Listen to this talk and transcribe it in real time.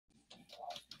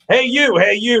Hey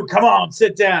you, come on,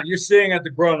 sit down. You're sitting at the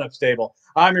grown-ups table.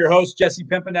 I'm your host, Jesse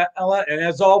Pimpinella, and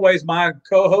as always, my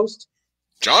co-host,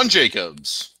 John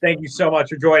Jacobs. Thank you so much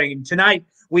for joining. Tonight,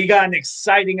 we got an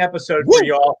exciting episode Woo! for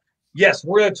y'all. Yes,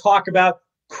 we're going to talk about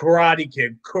Karate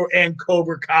Kid and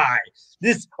Cobra Kai,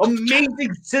 this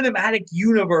amazing cinematic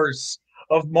universe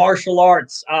of martial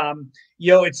arts.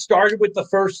 It started with the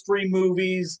first three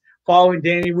movies following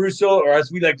Danny Russo, or as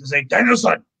we like to say,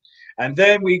 Danielson. And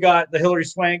then we got the Hilary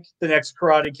Swank, the next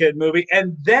Karate Kid movie.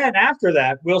 And then after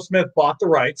that, Will Smith bought the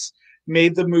rights,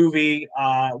 made the movie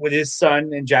with his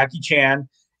son and Jackie Chan.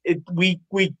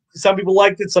 Some people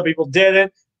liked it, some people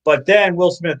didn't. But then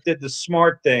Will Smith did the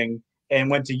smart thing and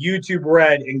went to YouTube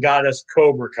Red and got us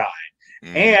Cobra Kai.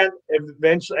 And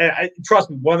eventually,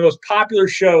 trust me, one of the most popular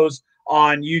shows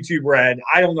on YouTube Red.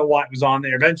 I don't know what was on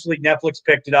there. Eventually, Netflix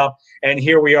picked it up, and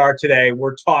here we are today.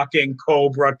 We're talking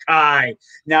Cobra Kai.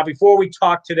 Now, before we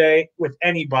talk today with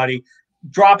anybody,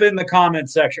 drop in the comment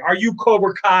section. Are you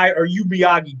Cobra Kai or are you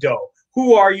Miyagi-Do?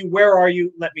 Who are you? Where are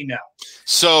you? Let me know.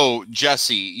 So,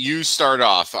 Jesse, you start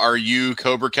off. Are you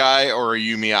Cobra Kai or are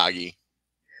you Miyagi?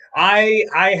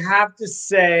 I have to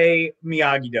say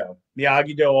Miyagi-Do.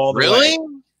 Miyagi-Do all the way. Really?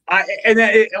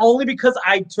 Only because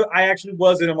I actually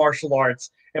was in a martial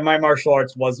arts, and my martial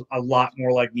arts was a lot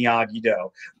more like Miyagi-Do.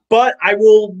 But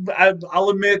I'll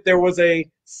admit there was a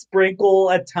sprinkle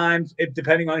at times,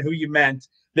 depending on who you meant.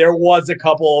 There was a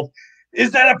couple of,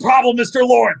 is that a problem, Mr.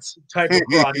 Lawrence? Type of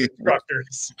karate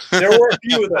instructors. There were a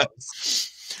few of those.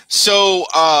 So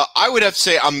I would have to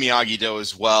say I'm Miyagi-Do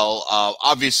as well.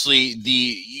 Obviously,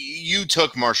 you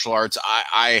took martial arts.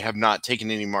 I have not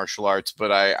taken any martial arts,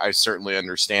 but I certainly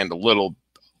understand a little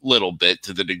bit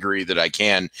to the degree that I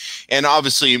can. And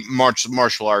obviously,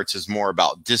 martial arts is more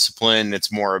about discipline.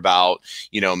 It's more about,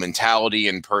 mentality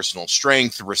and personal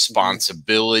strength,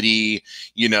 responsibility,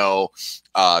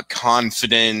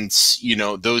 confidence,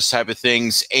 those type of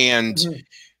things. And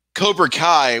Cobra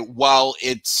Kai, while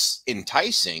it's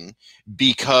enticing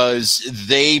because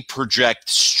they project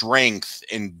strength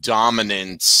and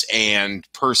dominance and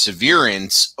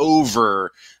perseverance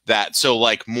over that, so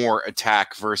like more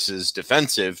attack versus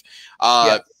defensive,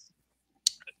 John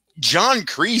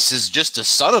Kreese is just a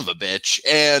son of a bitch,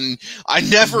 and I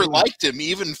never liked him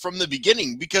even from the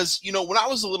beginning because, when I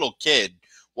was a little kid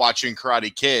watching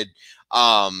Karate Kid,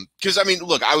 because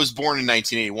look, I was born in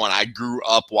 1981. I grew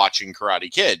up watching Karate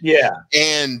Kid. Yeah,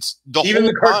 and even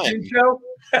the cartoon show.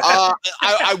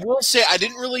 I will say I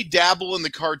didn't really dabble in the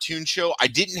cartoon show. I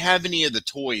didn't have any of the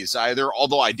toys either,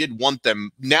 although I did want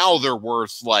them. Now they're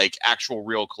worth like actual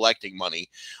real collecting money.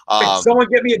 Someone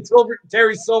get me a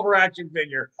Terry Silver action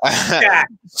figure. Yeah,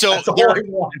 so that's all I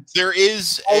want. There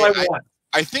is all I want.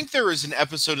 I think there is an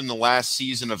episode in the last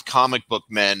season of Comic Book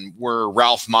Men where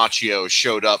Ralph Macchio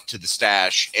showed up to the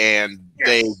stash, and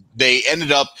they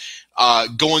ended up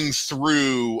going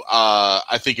through.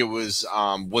 I think it was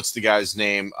what's the guy's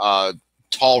name?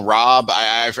 Tall Rob.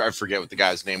 I forget what the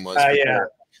guy's name was.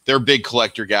 They're a big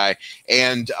collector guy,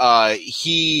 and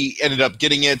he ended up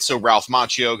getting it. So Ralph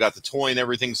Macchio got the toy and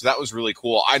everything. So that was really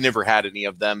cool. I never had any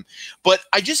of them, but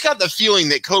I just got the feeling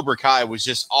that Cobra Kai was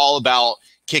just all about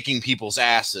kicking people's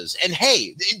asses. And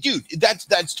hey, dude,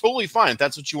 that's totally fine if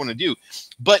that's what you want to do,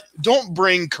 but don't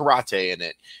bring karate in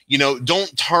it.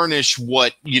 Don't tarnish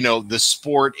what the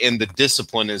sport and the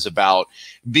discipline is about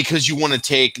because you want to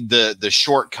take the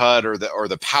shortcut or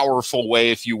the powerful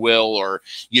way, if you will, or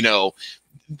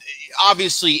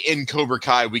obviously in Cobra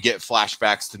Kai we get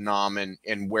flashbacks to Nam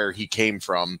and where he came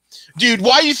from. Dude,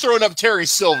 why are you throwing up Terry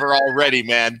Silver already,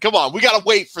 man? Come on, we gotta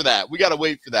wait for that.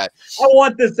 I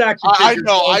want this action figure. I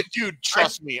know, dude,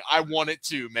 trust me, I want it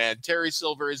too, man. Terry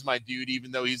Silver is my dude,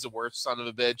 even though he's the worst son of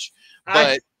a bitch.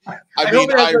 But I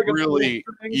really,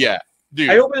 yeah. Dude.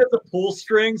 I hope it has a pull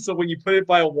string, so when you put it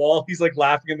by a wall, he's like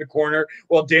laughing in the corner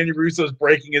while Danny Russo's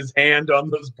breaking his hand on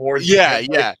those boards.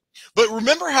 Yeah. But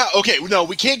remember how? Okay, no,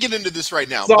 we can't get into this right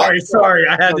now. Sorry,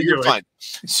 I had to do it.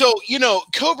 So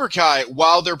Cobra Kai,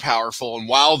 while they're powerful and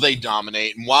while they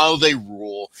dominate and while they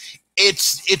rule,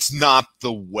 it's not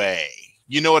the way.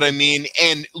 You know what I mean?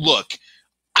 And look,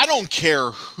 I don't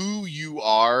care who you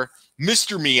are.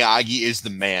 Mr. Miyagi is the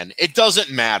man. It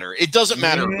doesn't matter. It doesn't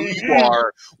matter who you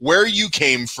are, where you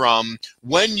came from,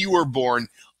 when you were born.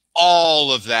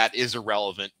 All of that is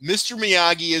irrelevant. Mr.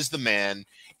 Miyagi is the man,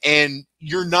 and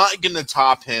you're not going to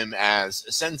top him as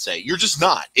a sensei. You're just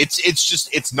not.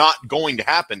 It's not going to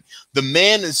happen. The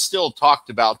man is still talked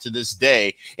about to this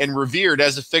day and revered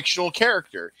as a fictional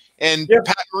character. And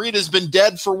Pat Morita's been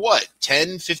dead for what,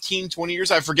 10, 15, 20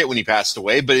 years? I forget when he passed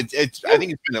away, but I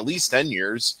think it's been at least 10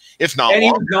 years, if not longer. And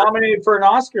he was nominated for an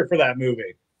Oscar for that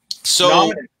movie.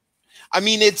 So I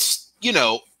mean, it's, you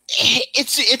know,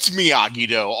 it's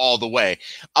Miyagi-Do all the way.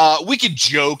 We could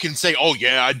joke and say, oh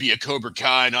yeah, I'd be a Cobra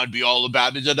Kai and I'd be all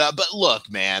about it. But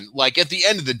look, man, like at the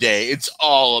end of the day, it's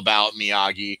all about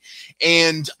Miyagi.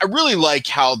 And I really like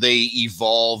how they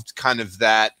evolved kind of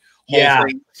that whole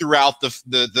thing throughout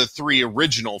the three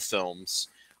original films.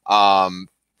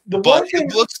 But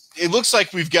it looks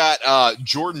like we've got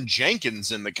Jordan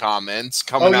Jenkins in the comments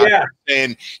coming out here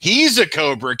saying he's a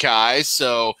Cobra Kai.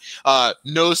 So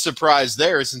no surprise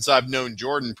there, since I've known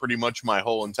Jordan pretty much my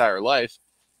whole entire life.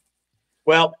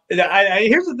 Well,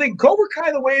 here's the thing: Cobra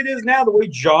Kai, the way it is now, the way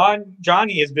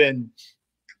Johnny has been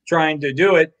trying to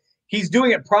do it, he's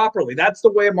doing it properly. That's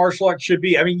the way a martial art should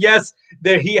be. I mean, yes,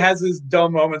 he has his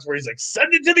dumb moments where he's like,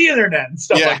 send it to the internet and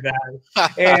stuff like that.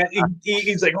 And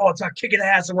he's like, oh, it's not kicking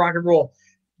ass and rock and roll.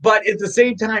 But at the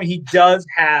same time, he does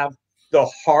have the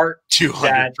heart.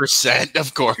 200%,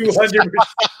 of course.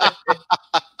 200%.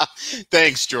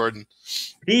 Thanks, Jordan.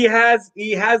 He has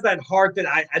that heart that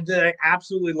I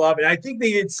absolutely love. And I think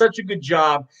they did such a good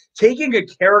job taking a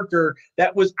character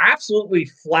that was absolutely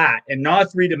flat and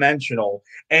not three-dimensional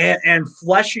and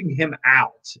fleshing him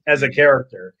out as a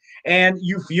character. And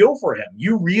you feel for him.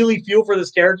 You really feel for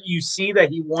this character. You see that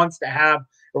he wants to have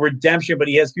a redemption, but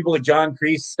he has people like John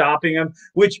Kreese stopping him,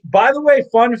 which, by the way,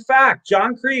 fun fact,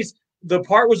 John Kreese, the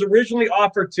part was originally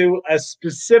offered to a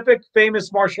specific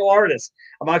famous martial artist.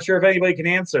 I'm not sure if anybody can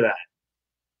answer that.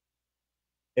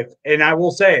 And I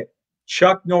will say it,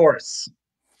 Chuck Norris.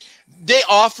 They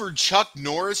offered Chuck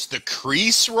Norris the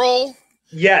Kreese role?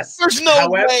 Yes. There's no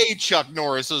way Chuck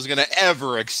Norris was going to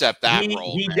ever accept that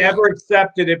role. He never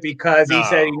accepted it because he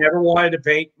said he never wanted to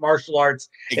paint martial arts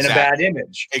in a bad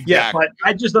image. Exactly. Yeah, but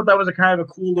I just thought that was a kind of a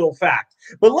cool little fact.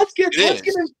 But let's get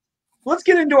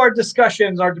into our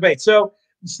discussions, our debate. So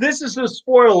this is the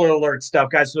spoiler alert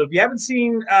stuff, guys. So if you haven't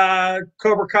seen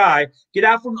Cobra Kai, get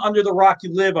out from under the rock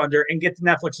you live under and get to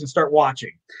Netflix and start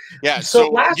watching. Yeah,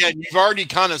 so again, you've already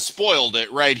kind of spoiled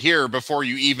it right here before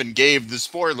you even gave the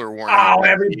spoiler warning. Oh,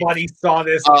 everybody saw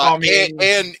this coming.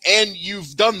 And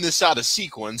you've done this out of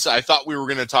sequence. I thought we were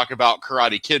going to talk about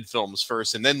Karate Kid films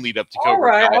first and then lead up to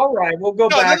Cobra Kai. All right. We'll go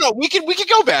back. No, we can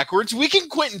go backwards. We can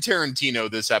Quentin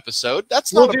Tarantino this episode.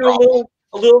 That's not a problem.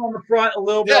 A little on the front, a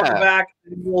little bit on the back,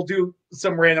 and we'll do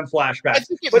some random flashbacks. I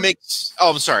think it makes.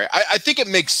 Oh, I'm sorry. I think it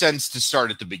makes sense to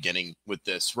start at the beginning with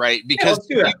this, right? Because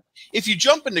if you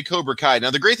jump into Cobra Kai,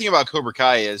 now the great thing about Cobra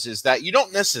Kai is that you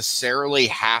don't necessarily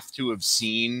have to have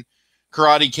seen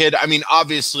Karate Kid. I mean,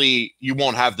 obviously, you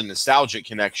won't have the nostalgic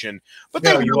connection, but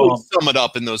they really sum it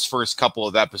up in those first couple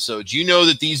of episodes. You know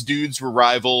that these dudes were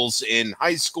rivals in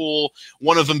high school.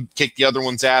 One of them kicked the other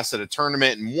one's ass at a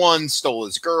tournament, and one stole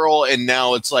his girl, and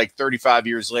now it's like 35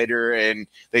 years later, and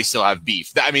they still have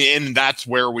beef. I mean, and that's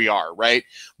where we are, right?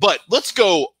 But let's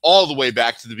go all the way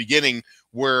back to the beginning,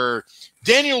 where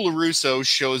Daniel LaRusso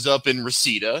shows up in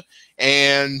Reseda,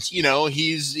 and you know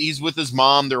he's with his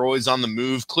mom. They're always on the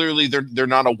move. Clearly, they're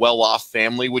not a well-off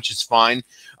family, which is fine.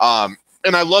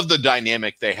 And I love the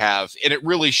dynamic they have, and it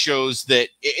really shows that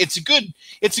it's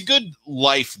a good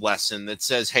life lesson that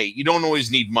says, hey, you don't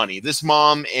always need money. This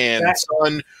mom and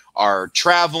son are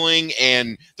traveling,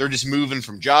 and they're just moving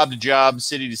from job to job,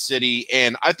 city to city,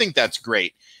 and I think that's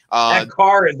great. That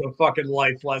car is a fucking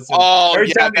life lesson. Oh, every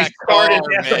time they started,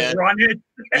 they have to run it.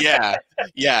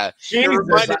 Yeah.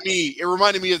 It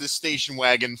reminded me of the station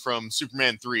wagon from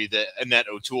Superman 3 that Annette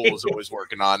O'Toole was always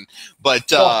working on. But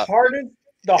the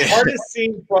hardest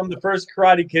scene from the first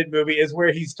Karate Kid movie is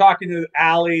where he's talking to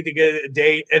Allie to get a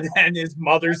date, and then his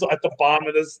mother's at the bottom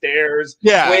of the stairs.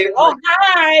 Yeah. Waiting, oh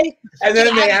hi, and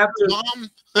then they have to,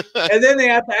 and then they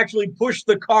have to actually push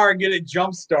the car and get it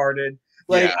jump started.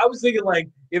 Like I was thinking, like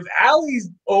if Allie's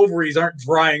ovaries aren't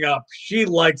drying up, she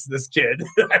likes this kid.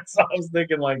 That's what I was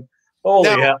thinking. Like, holy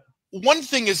hell. One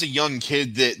thing as a young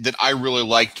kid that I really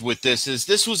liked with this is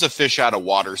this was a fish out of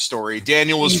water story.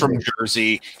 Daniel was from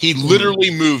Jersey. He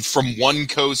literally moved from one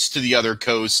coast to the other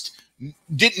coast,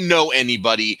 didn't know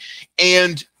anybody.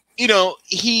 And, you know,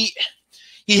 he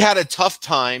had a tough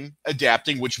time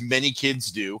adapting, which many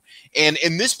kids do. And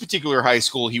in this particular high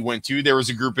school he went to, there was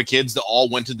a group of kids that all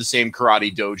went to the same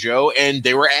karate dojo, and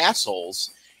they were assholes.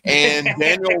 And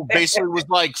Daniel basically was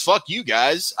like, fuck you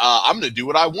guys. I'm going to do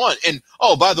what I want. And,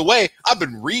 oh, by the way, I've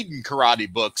been reading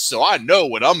karate books, so I know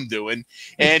what I'm doing.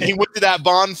 And he went to that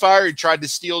bonfire. He tried to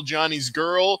steal Johnny's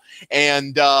girl,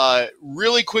 and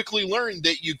really quickly learned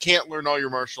that you can't learn all your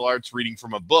martial arts reading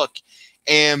from a book.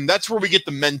 And that's where we get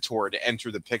the mentor to enter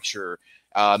the picture.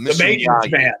 The maintenance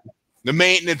man. The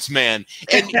maintenance man.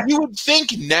 And you would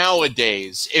think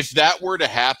nowadays, if that were to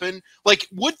happen, like,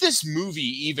 would this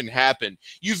movie even happen?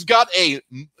 You've got a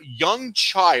young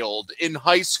child in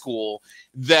high school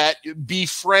that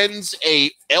befriends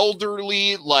a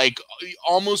elderly, like,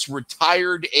 almost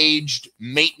retired aged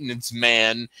maintenance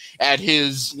man at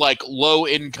his, like,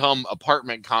 low-income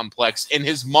apartment complex, and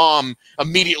his mom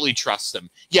immediately trusts him.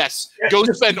 Yes, go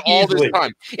spend all this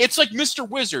time. It's like Mr.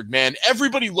 Wizard, man.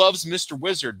 Everybody loves Mr.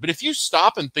 Wizard, but if you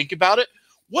stop and think about it,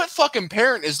 what fucking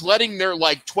parent is letting their,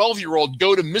 like, 12-year-old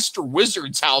go to Mr.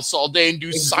 Wizard's house all day and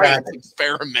do science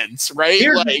experiments, right?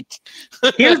 Here's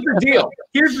the deal.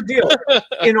 Here's the deal.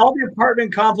 In all the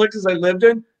apartment complexes I lived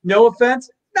in, no offense,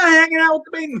 not hanging out with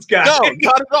the maintenance guy. No,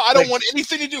 not at all. I don't want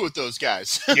anything to do with those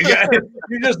guys.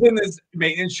 You're just in this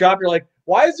maintenance shop. You're like,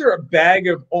 why is there a bag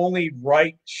of only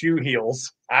right shoe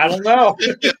heels? I don't know.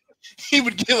 He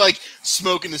would get, like,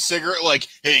 smoking a cigarette, like,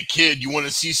 hey, kid, you want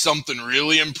to see something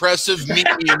really impressive? Meet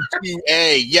me in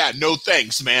 2A. Yeah, no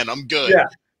thanks, man. I'm good. Yeah.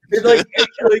 It's like,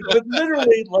 but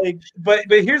literally, like, but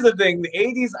here's the thing. The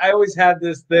 80s, I always had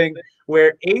this thing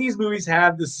where 80s movies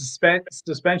have the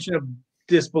suspension of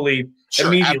disbelief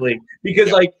immediately.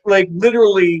 Because, like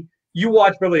literally, you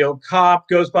watch Beverly Hills Cop,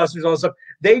 Ghostbusters, all this stuff.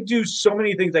 They do so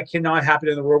many things that cannot happen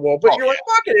in the real world. But you're like,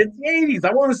 fuck it, it's the 80s.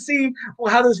 I want to see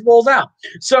how this rolls out.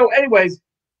 So, anyways,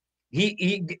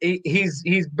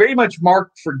 he's very much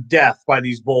marked for death by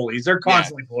these bullies. They're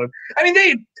constantly pulling. I mean,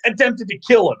 they attempted to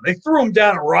kill him. They threw him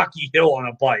down a rocky hill on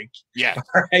a bike. Yeah.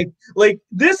 All right. Like,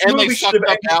 this movie should have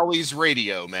ended Allie's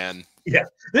radio, man. Yeah.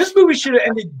 This movie should have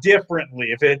ended differently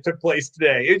if it took place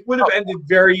today. It would have ended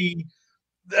very.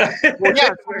 Well, yeah,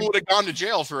 someone would have gone to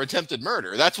jail for attempted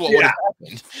murder. That's what would have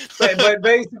happened. but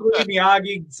basically,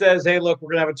 Miyagi says, hey, look, we're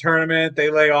going to have a tournament. They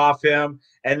lay off him,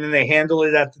 and then they handle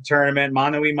it at the tournament,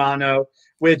 mano a mano,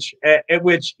 which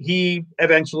he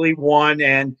eventually won,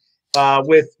 and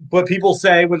with what people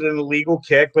say was an illegal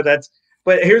kick, but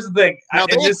here's the thing. Now,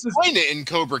 they explain it in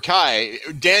Cobra Kai.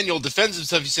 Daniel defends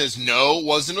himself. He says, no, it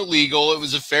wasn't illegal. It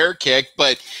was a fair kick,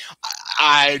 but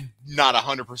I'm not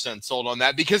 100% sold on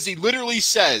that because he literally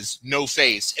says no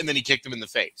face, and then he kicked him in the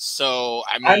face. So,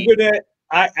 I mean,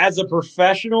 as a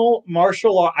professional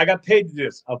martial art, I got paid to do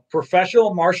this. A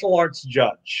professional martial arts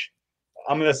judge.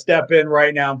 I'm going to step in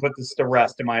right now and put this to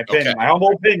rest, in my opinion, my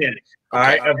humble opinion. All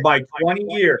right, of my 20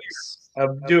 years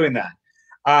of doing that.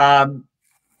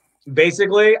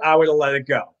 Basically, I would have let it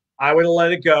go.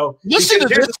 Listen to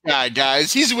this guy,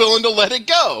 guys. He's willing to let it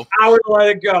go. I would let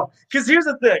it go. Because here's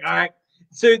the thing, all right?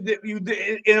 So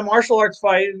in a martial arts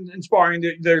fight and sparring,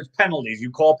 there's penalties. You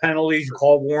call penalties, you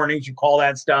call warnings, you call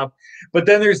that stuff. But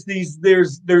then there's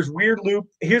weird loop.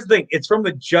 Here's the thing. It's from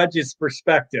the judge's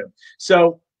perspective.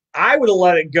 So I would have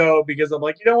let it go because I'm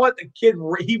like, you know what? The kid,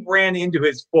 he ran into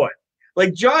his foot.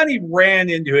 Like, Johnny ran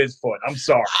into his foot. I'm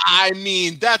sorry. I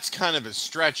mean, that's kind of a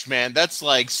stretch, man. That's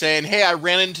like saying, hey, I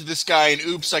ran into this guy and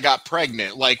oops, I got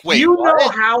pregnant. Like, wait. You know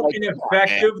how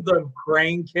ineffective the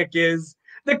crane kick is?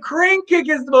 The crane kick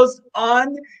is the most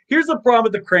Here's the problem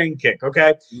with the crane kick,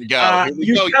 okay? You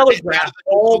telegraph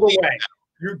all the way.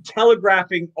 You're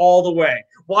telegraphing all the way.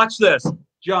 Watch this.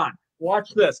 John,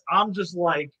 watch this. I'm just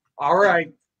like, all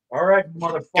right,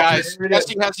 motherfucker. Guys,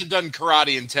 Jesse hasn't done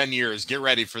karate in 10 years. Get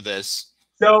ready for this.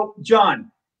 So,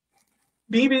 John,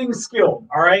 me being skilled,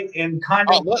 all right, and kind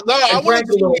of.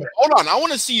 Hold on. I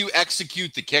want to see you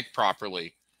execute the kick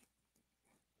properly.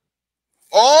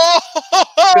 Oh!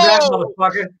 That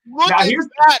motherfucker. Look at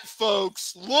that,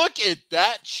 folks. Look at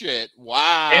that shit.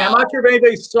 Wow. And I'm not sure if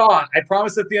anybody saw it. I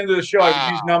promised at the end of the show I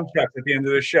would use nunchucks at the end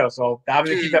of the show. So I'm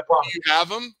going to keep that promise. You have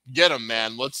them? Get them,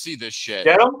 man. Let's see this shit.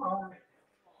 Get them?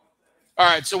 All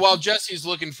right, so while Jesse's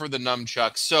looking for the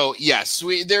nunchucks, so yes,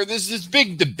 there's this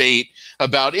big debate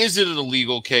about is it an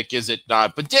illegal kick, is it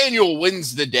not? But Daniel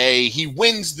wins the day. He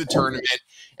wins the tournament.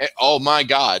 Oh, my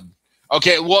God.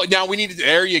 Okay, well, now we need to –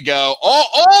 there you go.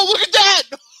 Oh, look at that.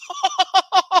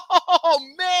 Oh,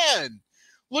 man.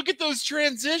 Look at those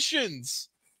transitions.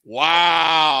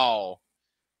 Wow.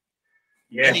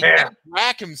 Yeah. And he can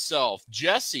crack himself.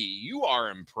 Jesse, you are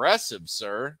impressive,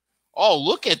 sir. Oh,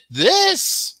 look at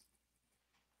this.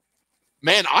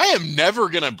 Man, I am never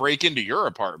going to break into your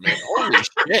apartment. Holy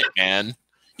shit, man.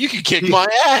 You can kick my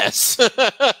ass.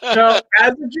 So,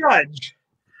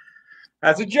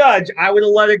 as a judge, I would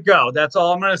have let it go. That's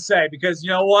all I'm going to say. Because you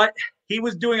know what? He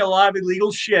was doing a lot of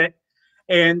illegal shit.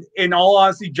 And in all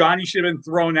honesty, Johnny should have been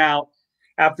thrown out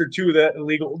after two of the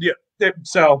illegal. Yeah,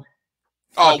 so.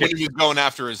 Oh, when he was going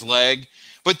after his leg.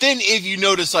 But then if you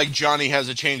notice, like, Johnny has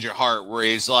a change of heart where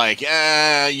he's like,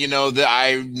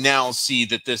 I now see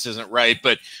that this isn't right.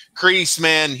 But Kreese,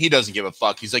 man, he doesn't give a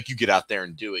fuck. He's like, you get out there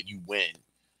and do it. You win.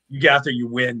 You get out there, you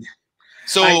win.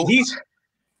 So he's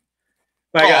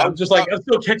like, I'm just like, I'm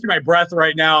still catching my breath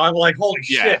right now. I'm like, holy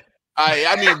shit.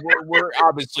 I mean, we're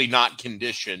obviously not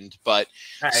conditioned, but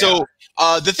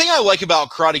the thing I like about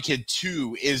Karate Kid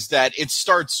 2 is that it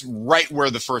starts right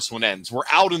where the first one ends. We're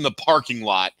out in the parking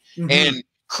lot, and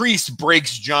Kreese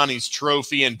breaks Johnny's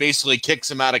trophy and basically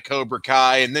kicks him out of Cobra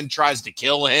Kai and then tries to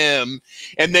kill him.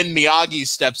 And then Miyagi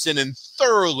steps in and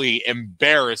thoroughly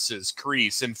embarrasses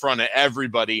Kreese in front of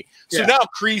everybody. So now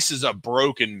Kreese is a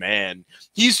broken man.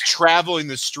 He's traveling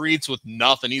the streets with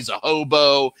nothing. He's a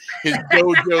hobo. His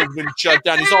dojo's been shut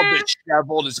down. He's all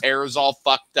disheveled. His hair is all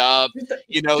fucked up.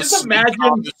 You know, just imagine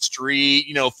on the street.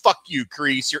 You know, fuck you,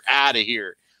 Kreese. You're out of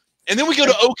here. And then we go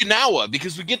to Okinawa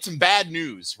because we get some bad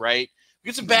news, right? We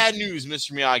get some bad news.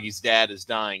 Mr. Miyagi's dad is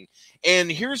dying.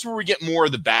 And here's where we get more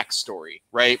of the backstory,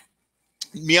 right?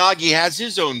 Miyagi has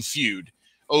his own feud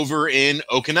over in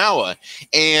Okinawa.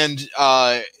 And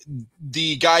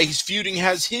the guy he's feuding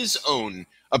has his own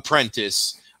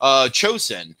apprentice,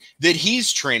 Chosen, that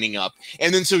he's training up.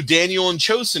 And then so Daniel and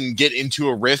Chosen get into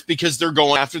a rift because they're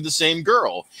going after the same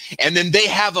girl. And then they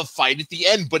have a fight at the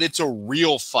end, but it's a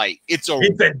real fight. It's a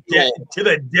to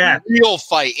the death. Real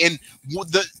fight. And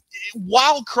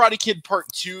while Karate Kid Part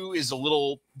 2 is a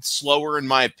little slower, in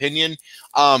my opinion,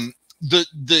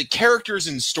 the characters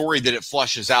and story that it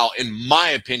flushes out, in my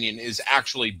opinion, is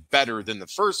actually better than the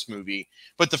first movie.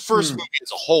 But the first movie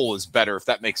as a whole is better, if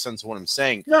that makes sense of what I'm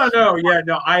saying. No,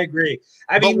 I agree.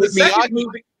 I mean, the second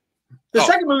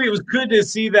movie, it was good to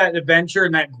see that adventure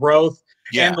and that growth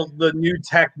and the new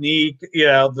technique, you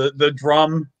know, the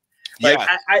drum. Like,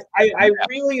 I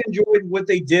really enjoyed what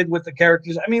they did with the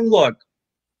characters. I mean, look,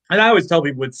 and I always tell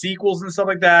people with sequels and stuff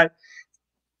like that,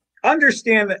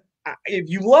 understand that if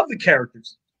you love the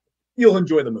characters, you'll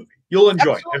enjoy the movie. You'll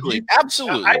enjoy it.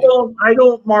 Absolutely. I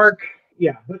don't mark.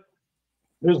 Yeah, but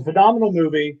it was a phenomenal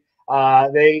movie.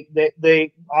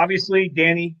 They obviously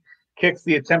Danny kicks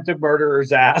the attempted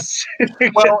murderer's ass.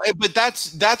 Well, but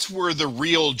that's where the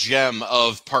real gem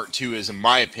of Part 2 is, in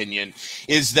my opinion,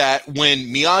 is that when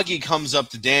Miyagi comes up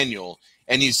to Daniel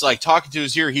and he's like talking to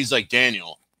his ear, he's like,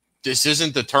 Daniel, this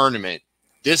isn't the tournament.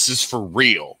 This is for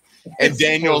real. And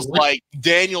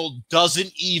Daniel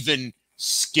doesn't even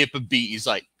skip a beat. He's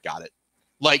like, got it.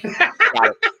 Like, got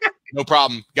it. No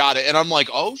problem. Got it. And I'm like,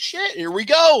 oh shit, here we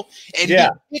go. And he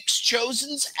kicks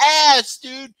Chosen's ass,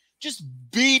 dude. Just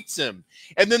beats him.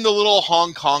 And then the little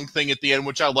Hong Kong thing at the end,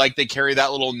 which I like, they carry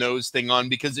that little nose thing on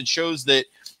because it shows that,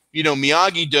 you know,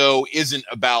 Miyagi-Do isn't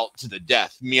about to the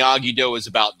death. Miyagi-Do is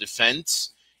about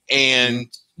defense and,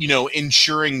 you know,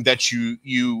 ensuring that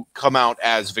you come out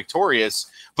as victorious,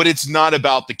 but it's not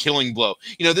about the killing blow.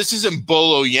 You know, this isn't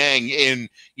Bolo Yang in,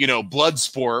 you know,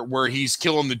 Bloodsport where he's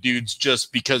killing the dudes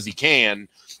just because he can.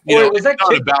 You know, was that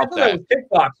not about that. Was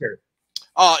Kickboxer.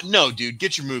 No, dude,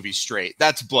 get your movie straight.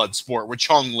 That's Bloodsport with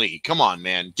Chong Li. Come on,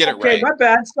 man. Get it right. Okay, my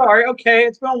bad. Sorry. Okay,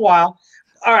 it's been a while.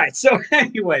 All right. So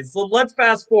anyways, so let's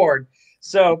fast forward.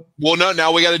 So no,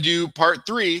 now we got to do Part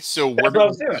 3. So what I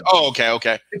was doing. Oh,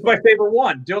 okay. It's my favorite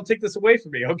one. Don't take this away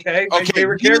from me, okay? My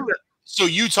favorite character. So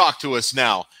you talk to us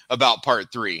now about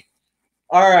Part 3.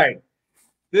 All right.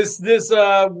 This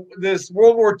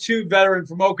World War II veteran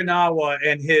from Okinawa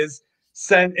and his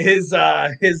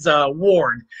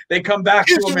ward. They come back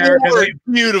to America.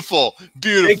 Beautiful.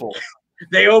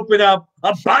 They open up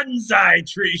a bonsai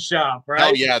tree shop, right?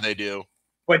 Oh yeah, they do.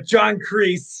 But John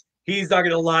Kreese, he's not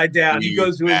gonna lie down. He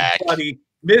goes to his buddy,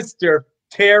 Mr.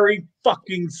 Terry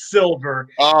fucking Silver,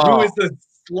 who is the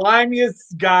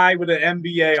slimiest guy with an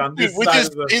MBA on this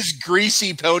side of his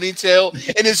greasy ponytail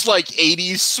and his like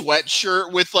 80s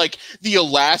sweatshirt with like the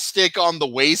elastic on the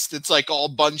waist. It's like all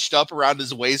bunched up around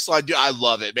his waistline. Dude, I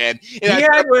love it, man. And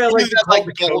like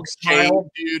gold chain,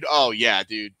 dude. Oh yeah,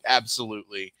 dude.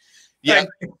 Absolutely. Yeah.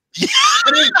 Like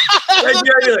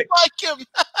him.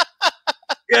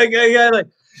 Yeah. Like,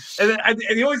 and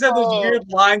he always had those weird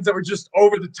lines that were just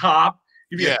over the top.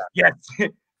 He'd be like, yes.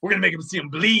 We're gonna make him see him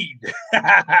bleed.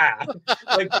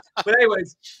 But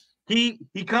anyways, he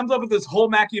comes up with this whole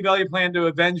Machiavellian plan to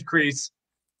avenge Kreese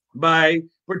by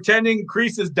pretending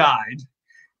Kreese has died.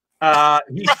 Where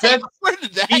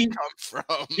did that come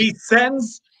from? He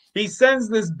sends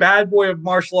this bad boy of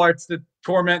martial arts to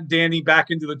torment Danny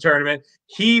back into the tournament.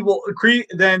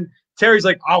 Then Terry's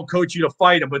like, I'll coach you to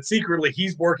fight him, but secretly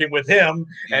he's working with him,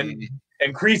 and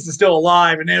Kreese is still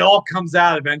alive, and it all comes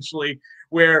out eventually,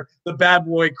 where the bad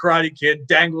boy Karate Kid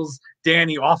dangles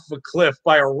Danny off of a cliff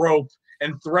by a rope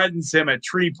and threatens him at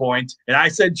tree point. And I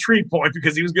said tree point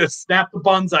because he was going to snap the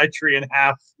bonsai tree in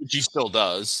half. Which he still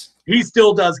does. He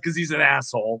still does because he's an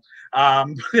asshole. But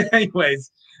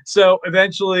anyways, so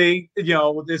eventually,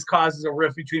 this causes a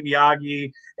rift between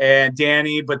Miyagi and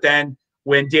Danny. But then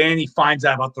when Danny finds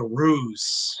out about the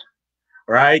ruse,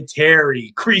 right,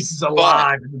 Terry, Kreese is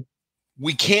alive.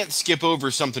 We can't skip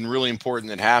over something really important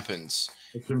that happens.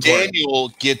 Daniel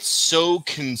gets so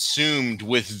consumed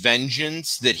with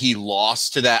vengeance that he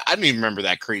lost to that. I don't even remember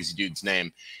that crazy dude's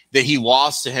name. That he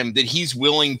lost to him, that he's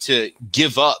willing to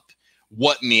give up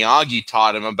what Miyagi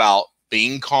taught him about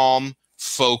being calm,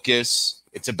 focus.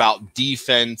 It's about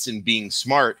defense and being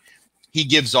smart. He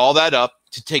gives all that up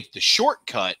to take the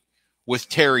shortcut with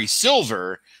Terry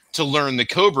Silver to learn the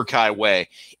Cobra Kai way.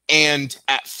 And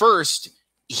at first,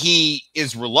 he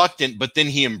is reluctant, but then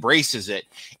he embraces it.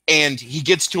 And he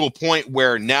gets to a point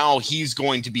where now he's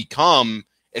going to become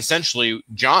essentially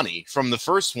Johnny from the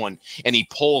first one. And he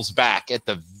pulls back at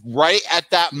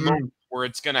that moment where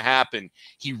it's going to happen.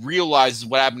 He realizes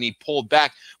what happened. He pulled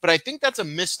back. But I think that's a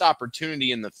missed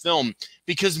opportunity in the film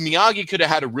because Miyagi could have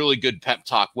had a really good pep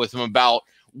talk with him about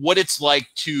what it's like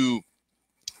to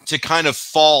kind of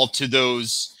fall to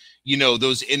those,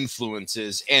 those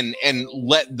influences and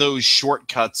let those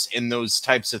shortcuts and those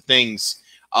types of things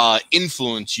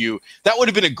influence you. That would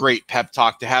have been a great pep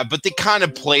talk to have, but they kind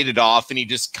of played it off and he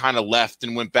just kind of left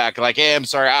and went back like, hey, I'm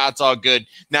sorry. It's all good.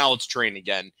 Now let's train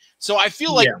again. So I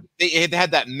feel like they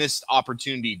had that missed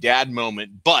opportunity dad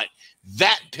moment, but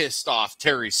that pissed off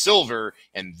Terry Silver.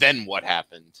 And then what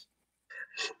happened?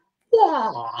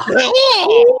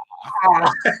 I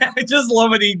just love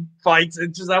when he fights.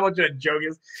 It's just how much of a joke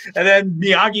is. And then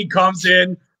Miyagi comes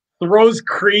in, throws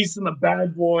Kreese and the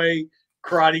bad boy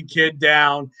Karate Kid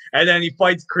down, and then he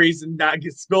fights Kreese and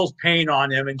spills paint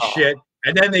on him and shit.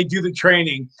 And then they do the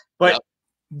training. But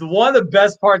one of the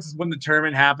best parts is when the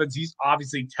tournament happens. He's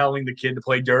obviously telling the kid to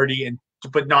play dirty,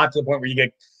 but not to the point where you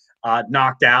get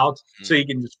knocked out, so he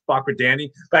can just fuck with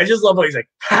Danny. But I just love how he's like,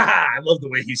 ha! I love the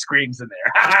way he screams in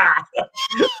there.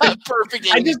 Perfect.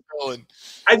 I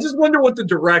just wonder what the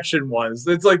direction was.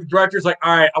 It's like the director's like,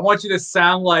 all right, I want you to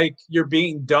sound like you're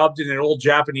being dubbed in an old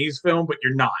Japanese film, but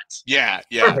you're not. Yeah.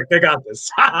 Perfect. I got this.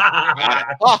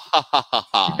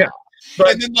 Yeah.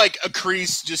 And then like a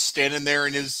Kreese just standing there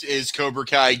in his Cobra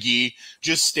Kai gi,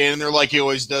 just standing there like he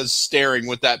always does, staring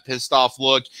with that pissed off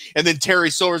look. And then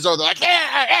Terry Silver's on, like,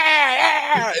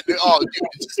 oh, dude,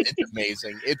 it's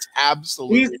amazing. It's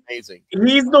absolutely amazing.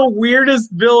 He's the weirdest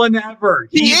villain ever.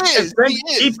 He is.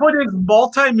 He put his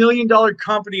multi-million-dollar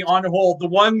company on hold. The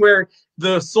one where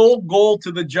the sole goal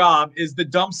to the job is to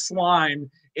dump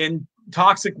slime in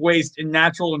toxic waste in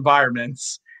natural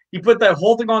environments. He put that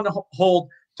whole thing on hold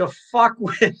to fuck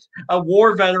with a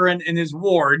war veteran in his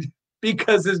ward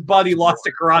because his buddy lost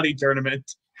a karate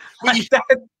tournament.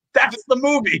 That's the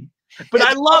movie. But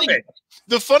I love it.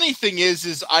 The funny thing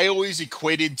is I always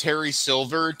equated Terry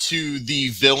Silver to the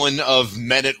villain of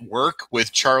Men at Work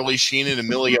with Charlie Sheen and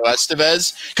Emilio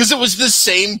Estevez, because it was the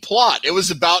same plot. It was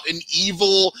about an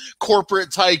evil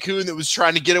corporate tycoon that was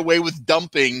trying to get away with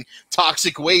dumping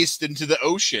toxic waste into the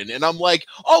ocean. And I'm like,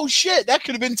 oh shit, that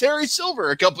could have been Terry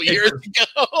Silver a couple years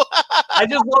ago. I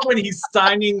just love when he's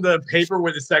signing the paper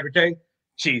with his secretary.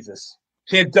 Jesus.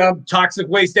 Can't dump toxic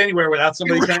waste anywhere without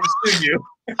somebody trying to sue you.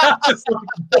 I'm just like,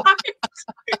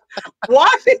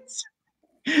 what?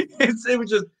 It was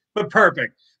just, but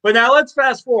perfect. But now let's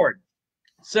fast forward.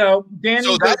 So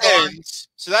Danny.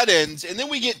 So that ends, and then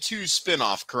we get two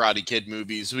spin-off Karate Kid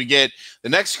movies. We get the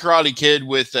next Karate Kid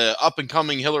with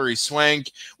up-and-coming Hilary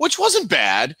Swank, which wasn't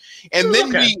bad, and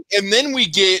then we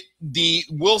get the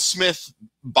Will Smith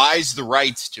buys the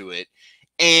rights to it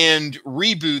and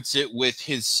reboots it with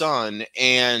his son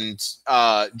and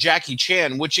Jackie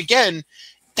Chan, which again,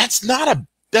 that's not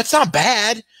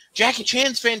bad. Jackie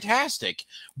Chan's fantastic,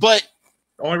 but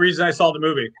the only reason I saw the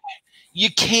movie, you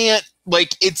can't,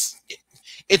 like, it's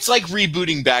like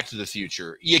rebooting Back to the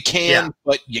Future. You can,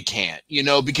 but you can't,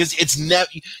 because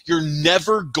you're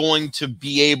never going to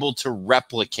be able to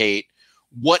replicate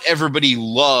what everybody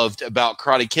loved about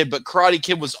Karate Kid. But Karate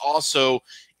Kid was also,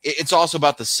 it's also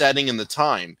about the setting and the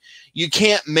time. You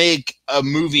can't make a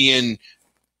movie in,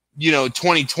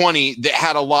 2020 that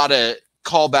had a lot of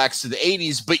callbacks to the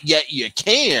 80s, but yet you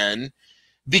can,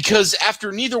 because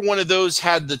after neither one of those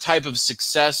had the type of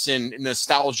success and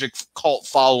nostalgic cult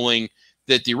following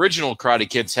that the original Karate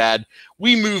Kids had,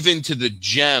 we move into the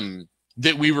gem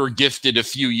that we were gifted a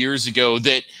few years ago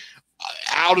that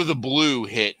out of the blue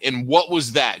hit. And what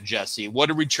was that, Jesse?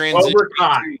 What are we transitioning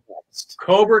to?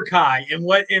 Cobra Kai. And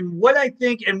what I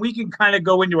think, and we can kind of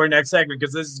go into our next segment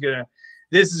because this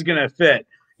is gonna fit.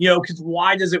 Because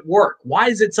why does it work? Why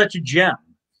is it such a gem?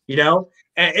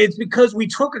 And it's because we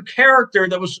took a character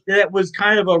that was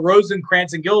kind of a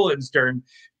Rosencrantz and Guildenstern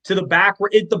to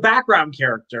the background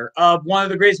character of one of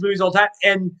the greatest movies of all time,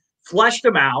 and fleshed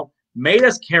him out, made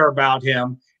us care about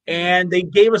him, and they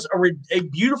gave us a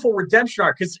beautiful redemption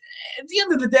arc. Because at the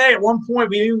end of the day, at one point,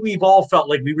 we've all felt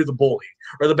like we were the bully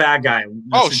or the bad guy.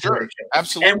 Oh, sure,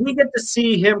 absolutely. And we get to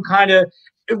see him kind of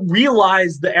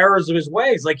realize the errors of his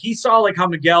ways. Like he saw like how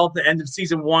Miguel at the end of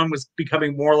season 1 was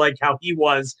becoming more like how he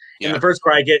was in the first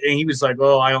Karate Kid, and he was like,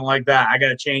 "Oh, I don't like that. I got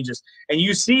to change this." And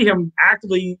you see him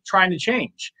actively trying to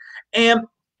change. And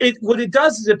what it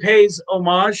does is it pays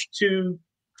homage to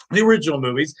the original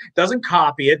movies, doesn't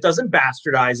copy it, doesn't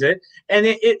bastardize it, and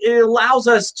it allows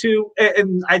us to.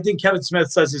 And I think Kevin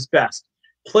Smith says his best: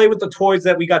 play with the toys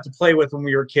that we got to play with when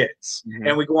we were kids,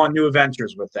 and we go on new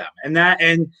adventures with them. And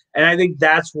I think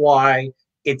that's why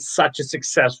it's such a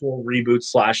successful reboot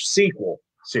 / sequel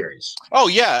series. Oh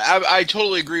yeah, I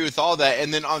totally agree with all that.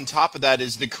 And then on top of that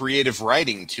is the creative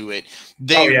writing to it.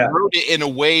 They wrote it in a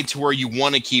way to where you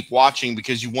want to keep watching,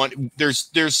 because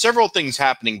there's several things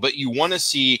happening, but you want to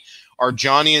see, are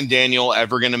Johnny and Daniel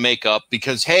ever going to make up?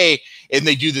 Because hey, and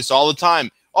they do this all the time.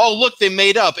 Oh, look, they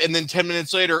made up. And then 10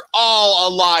 minutes later, a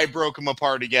lie broke them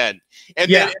apart again.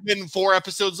 And then 4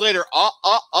 episodes later,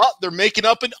 they're making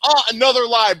up, and another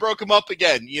lie broke them up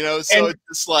again. So it's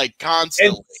just like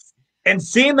constantly. And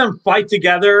seeing them fight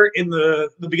together in the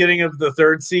beginning of the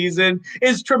 3rd season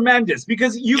is tremendous,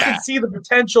 because you can see the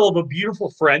potential of a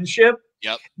beautiful friendship.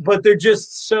 Yep. But they're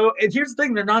just so, and here's the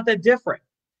thing, they're not that different.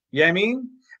 You know what I mean?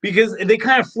 Because they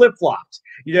kind of flip-flopped.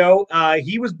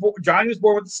 Johnny was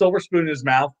born with a silver spoon in his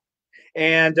mouth,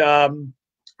 and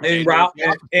Ralph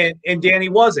and Danny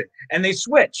wasn't. And they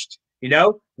switched.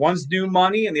 One's new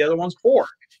money and the other one's poor.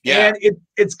 Yeah. And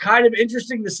it's kind of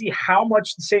interesting to see how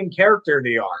much the same character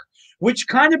they are, which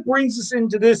kind of brings us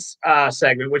into this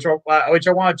segment, which I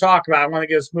want to talk about. I want to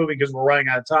get us moving because we're running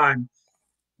out of time.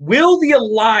 Will the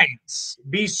alliance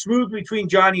be smooth between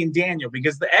Johnny and Daniel?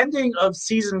 Because the ending of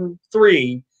season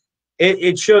 3,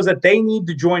 it shows that they need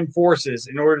to join forces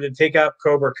in order to take out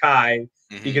Cobra Kai,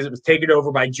 because it was taken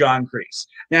over by John Kreese.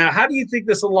 Now, how do you think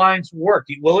this alliance will work?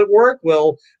 Will it work?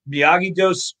 Will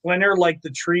Miyagi-Do splinter like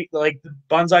the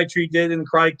Banzai tree did in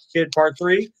Karate Kid Part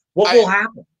 3? What will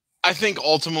happen? I think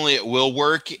ultimately it will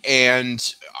work,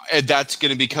 and that's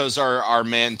going to be because our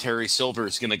man Terry Silver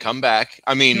is going to come back.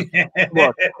 I mean,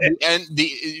 look, and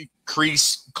the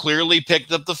Kreese clearly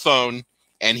picked up the phone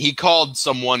and he called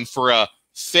someone for a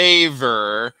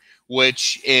favor,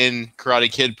 which in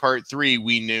Karate Kid Part 3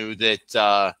 we knew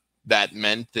that that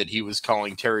meant that he was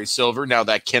calling Terry Silver. Now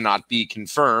that cannot be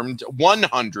confirmed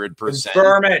 100%.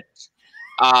 Confirm it.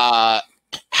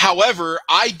 However,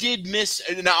 I did miss.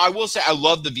 Now, I will say I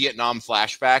love the Vietnam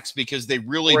flashbacks, because they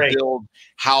really build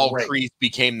how Kreese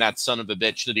became that son of a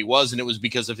bitch that he was, and it was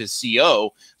because of his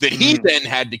CO that he then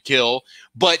had to kill,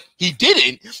 but he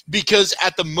didn't, because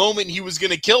at the moment he was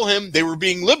going to kill him, they were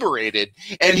being liberated,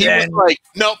 and he was like,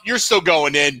 "Nope, you're still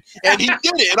going in," and he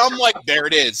did it, and I'm like, "There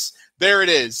it is, there it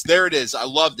is, there it is." I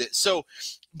loved it. So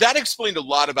that explained a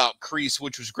lot about Kreese,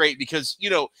 which was great, because,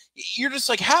 you're just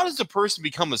like, how does a person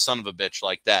become a son of a bitch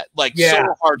like that? Like, so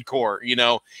hardcore,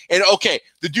 And, okay,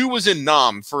 the dude was in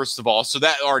Nam, first of all, so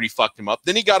that already fucked him up.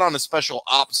 Then he got on a special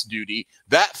ops duty.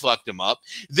 That fucked him up.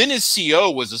 Then his CO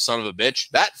was a son of a bitch.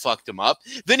 That fucked him up.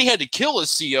 Then he had to kill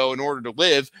his CO in order to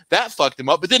live. That fucked him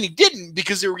up. But then he didn't,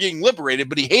 because they were getting liberated,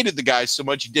 but he hated the guy so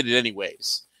much he did it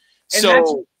anyways.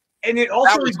 And it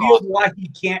also revealed why he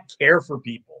can't care for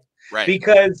people. Right.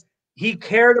 Because he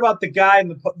cared about the guy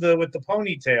with the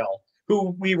ponytail, who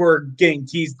we were getting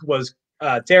teased was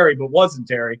Terry, but wasn't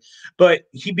Terry. But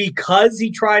because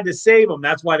he tried to save him,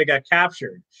 that's why they got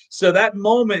captured. So that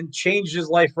moment changed his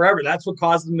life forever. That's what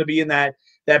caused him to be in that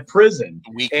prison.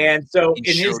 And so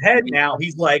in his head now,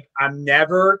 he's like, I'm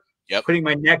never putting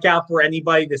my neck out for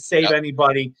anybody to save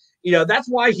anybody. That's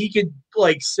why he could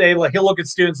say, he'll look at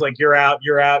students like, you're out,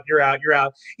 you're out, you're out, you're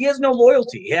out. He has no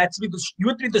loyalty. You have to be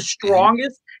the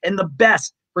strongest and the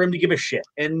best for him to give a shit.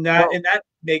 And that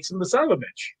makes him the son of a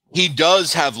bitch. He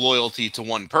does have loyalty to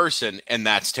one person, and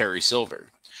that's Terry Silver.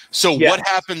 So what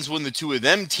happens when the two of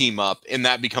them team up and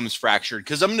that becomes fractured?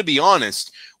 Because I'm going to be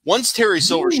honest, once Terry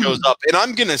Silver shows up, and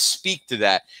I'm going to speak to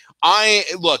that, I'm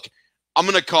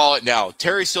going to call it now.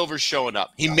 Terry Silver's showing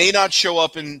up. He may not show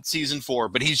up in season 4,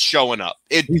 but he's showing up.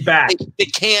 He's back.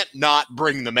 It can't not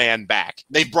bring the man back.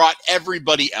 They brought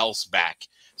everybody else back.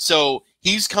 So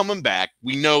he's coming back.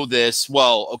 We know this.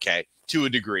 Well, okay, to a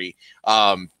degree.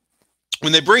 When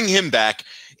they bring him back,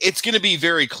 it's going to be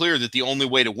very clear that the only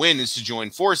way to win is to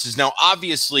join forces. Now,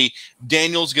 obviously,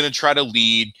 Daniel's going to try to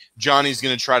lead. Johnny's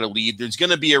going to try to lead. There's going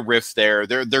to be a rift there.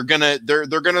 They're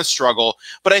gonna struggle.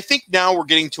 But I think now we're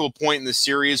getting to a point in the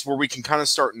series where we can kind of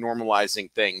start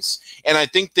normalizing things. And I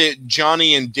think that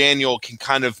Johnny and Daniel can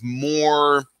kind of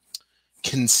more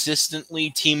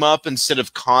consistently team up instead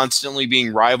of constantly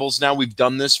being rivals. Now we've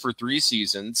done this for 3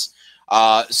 seasons.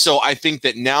 So I think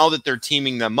that now that they're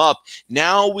teaming them up,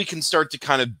 now we can start to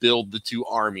kind of build the 2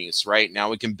 armies, right? Now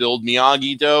we can build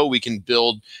Miyagi-Do, we can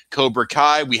build Cobra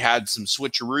Kai. We had some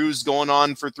switcheroos going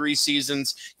on for 3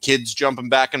 seasons, kids jumping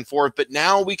back and forth, but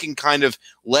now we can kind of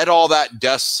let all that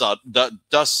dust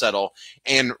settle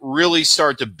and really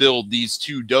start to build these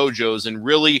 2 dojos and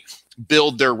really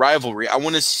build their rivalry. I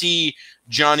want to see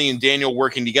Johnny and Daniel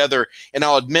working together, and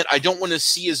I'll admit I don't want to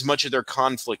see as much of their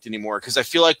conflict anymore because I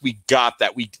feel like we got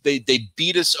that. They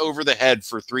beat us over the head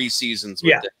for 3 seasons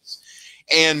with this.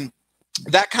 And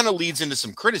that kind of leads into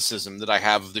some criticism that I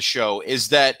have of the show, is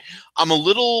that I'm a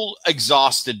little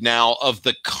exhausted now of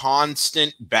the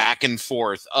constant back and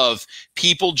forth of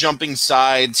people jumping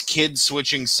sides, kids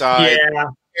switching sides,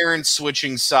 parents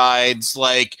switching sides,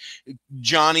 like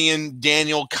Johnny and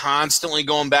Daniel constantly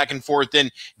going back and forth, then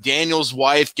Daniel's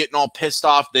wife getting all pissed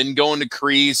off, then going to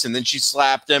Kreese, and then she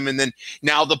slapped him, and then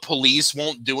now the police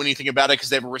won't do anything about it because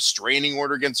they have a restraining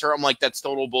order against her. I'm like, that's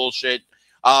total bullshit.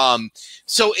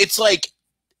 So it's like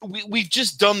we've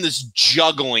just done this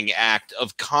juggling act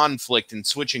of conflict and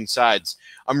switching sides.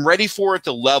 I'm ready for it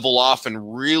to level off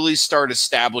and really start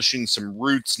establishing some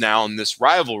roots now in this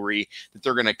rivalry, that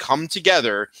they're going to come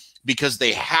together because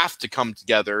they have to come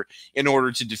together in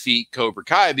order to defeat Cobra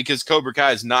Kai, because Cobra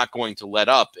Kai is not going to let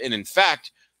up. And in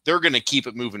fact, they're going to keep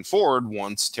it moving forward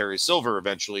once Terry Silver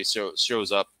eventually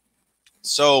shows up.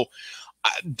 So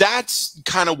that's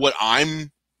kind of what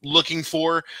I'm looking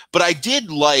for. But I did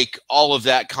like all of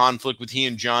that conflict with he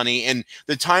and Johnny, and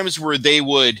the times where they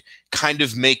would kind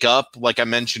of make up, like I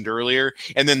mentioned earlier,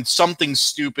 and then something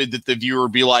stupid that the viewer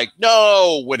would be like,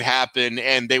 no, would happen,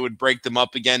 and they would break them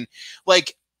up again.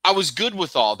 Like, I was good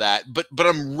with all that, but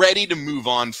I'm ready to move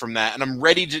on from that, and I'm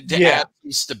ready to add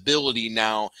some stability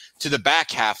now to the back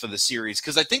half of the series,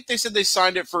 because I think they said they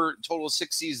signed it for a total of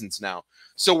 6 seasons now.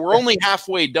 So we're only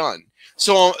halfway done.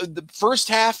 So the first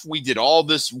half, we did all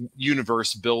this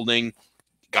universe building,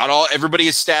 got everybody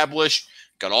established,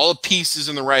 got all the pieces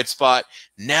in the right spot.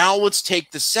 Now let's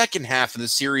take the second half of the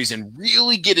series and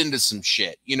really get into some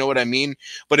shit. You know what I mean?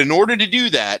 But in order to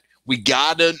do that, we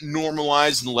got to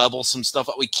normalize and level some stuff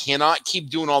up. We cannot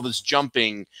keep doing all this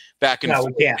jumping back and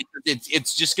forth.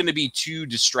 It's just going to be too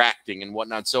distracting and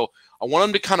whatnot. So I want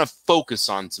them to kind of focus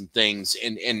on some things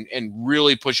and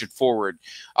really push it forward.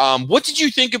 What did you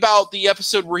think about the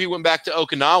episode where he went back to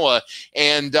Okinawa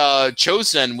and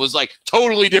Chosen was like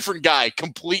totally different guy,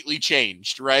 completely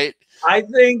changed, right? I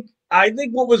think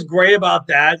what was great about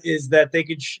that is that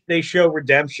they show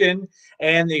redemption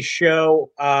and they show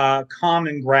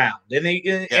common ground, and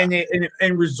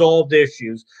and resolved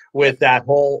issues with that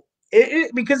whole.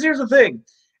 Because here's the thing,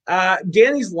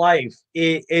 Danny's life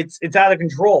it's out of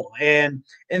control, and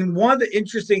one of the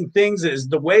interesting things is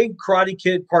the way Karate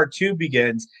Kid Part 2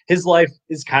 begins. His life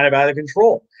is kind of out of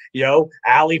control. You know,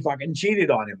 Ali fucking cheated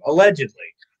on him allegedly.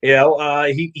 You know,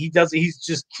 he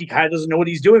kind of doesn't know what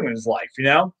he's doing with his life. You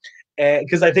know.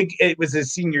 Because I think it was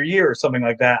his senior year or something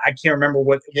like that. I can't remember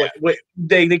what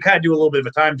they kind of do a little bit of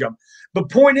a time jump.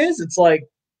 But point is, it's like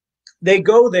they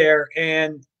go there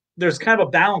and there's kind of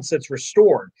a balance that's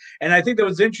restored. And I think that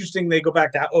was interesting. They go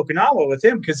back to Okinawa with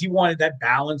him because he wanted that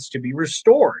balance to be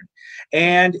restored.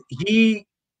 And he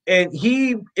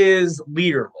is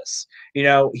leaderless. You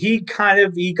know, he got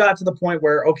to the point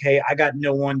where, okay, I got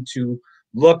no one to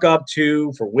look up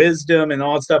to for wisdom and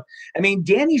all that stuff. I mean,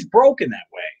 Danny's broken that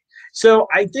way. So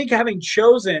I think having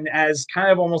Chosen as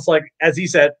kind of almost like, as he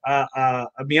said, a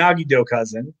Miyagi-Do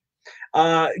cousin,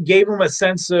 gave him a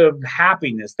sense of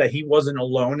happiness that he wasn't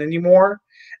alone anymore.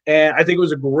 And I think it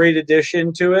was a great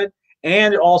addition to it.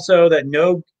 And also that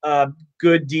no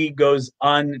good deed goes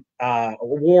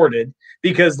unrewarded,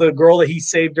 because the girl that he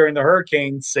saved during the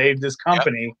hurricane saved his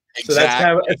company. Yep, exactly. So that's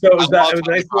kind of, so it was a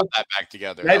nice little, that back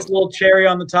together. Nice little cherry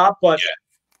on the top, but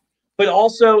but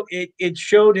also it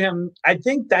showed him, I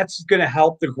think that's going to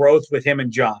help the growth with him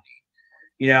and Johnny.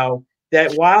 You know,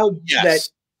 that while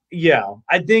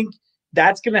I think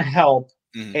that's going to help.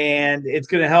 Mm-hmm. And it's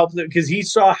going to help because he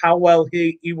saw how well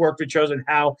he worked with Chosen,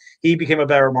 how he became a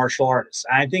better martial artist.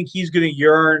 And I think he's going to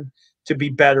yearn to be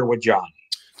better with Johnny.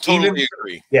 Totally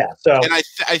agree. Yeah. So, and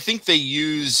I think they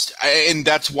used, and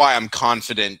that's why I'm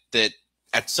confident that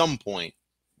at some point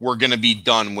were going to be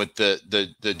done with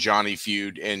the Johnny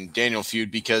feud and Daniel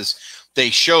feud, because they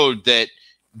showed that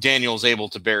Daniel's able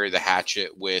to bury the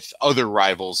hatchet with other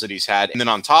rivals that he's had. And then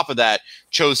on top of that,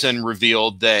 Chosen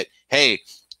revealed that, hey,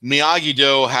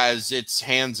 Miyagi-Do has its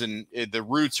hands and the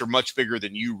roots are much bigger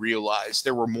than you realize.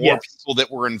 There were more people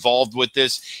that were involved with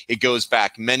this. It goes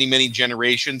back many, many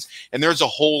generations. And there's a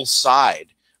whole side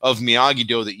of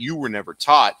Miyagi-Do that you were never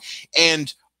taught.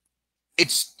 And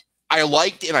I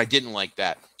liked and I didn't like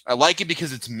that. I like it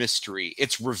because it's mystery.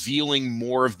 It's revealing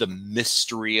more of the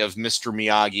mystery of Mr.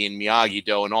 Miyagi and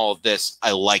Miyagi-Do and all of this.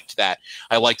 I liked that.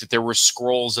 I liked that there were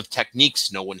scrolls of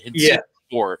techniques no one had seen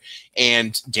before,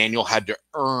 and Daniel had to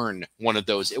earn one of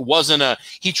those. It wasn't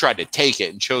he tried to take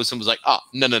it and Chosen was like, oh,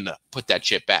 no, put that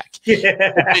shit back. He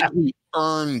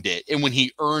earned it. And when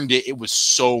he earned it, it was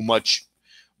so much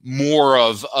more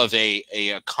of a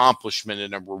accomplishment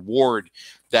and a reward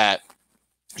that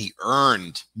he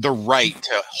earned the right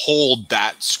to hold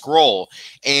that scroll.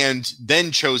 And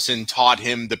then Chosen taught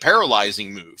him the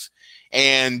paralyzing move.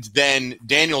 And then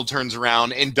Daniel turns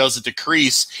around and does it to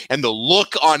Kreese, and the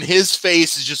look on his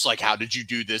face is just like, how did you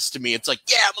do this to me? It's like,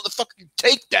 yeah, motherfucker,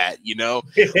 take that, you know?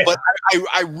 But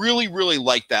I really, really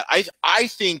like that. I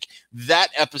think that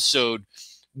episode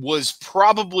was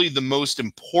probably the most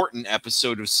important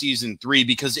episode of season 3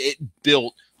 because it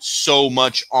built so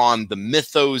much on the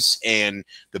mythos and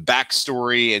the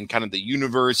backstory and kind of the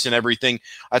universe and everything.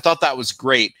 I thought that was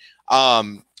great.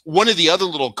 One of the other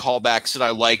little callbacks that I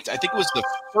liked, I think it was the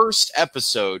first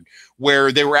episode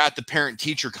where they were at the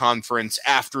parent-teacher conference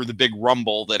after the big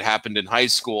rumble that happened in high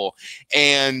school.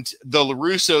 And the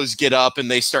LaRussos get up and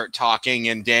they start talking.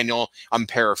 And Daniel, I'm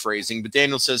paraphrasing, but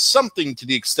Daniel says something to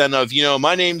the extent of, you know,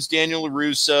 my name's Daniel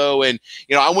LaRusso. And,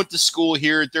 you know, I went to school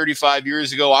here 35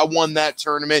 years ago. I won that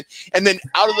tournament. And then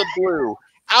out of the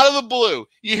blue,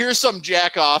 you hear some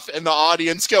jack off and the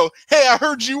audience go, hey, I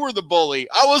heard you were the bully.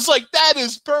 I was like, that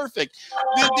is perfect.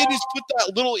 They just put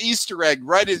that little Easter egg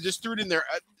right in, just threw it in there.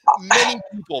 Many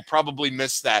people probably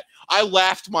missed that. I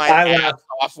laughed my ass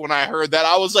off when I heard that.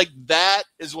 I was like, that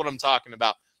is what I'm talking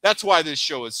about. That's why this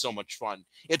show is so much fun.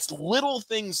 It's little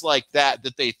things like that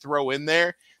that they throw in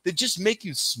there that just make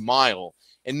you smile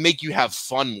and make you have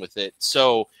fun with it.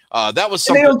 So that was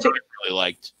something I really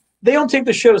liked. They don't take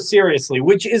the show seriously,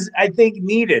 which is, I think,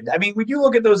 needed. I mean, when you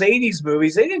look at those 80s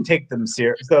movies, they didn't take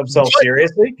themselves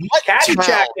seriously.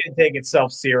 Caddyshack didn't take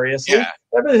itself seriously. Yeah.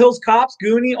 Beverly Hills Cops,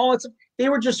 Goonie, all that stuff. They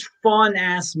were just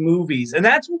fun-ass movies. And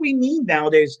that's what we need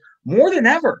nowadays more than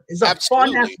ever, is a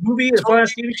fun-ass movie, a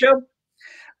fun-ass TV show.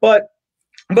 But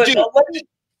dude,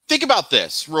 think about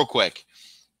this real quick.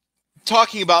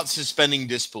 Talking about suspending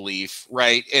disbelief,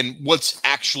 right, and what's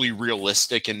actually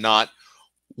realistic and not.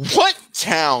 What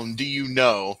town do you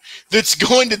know that's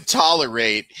going to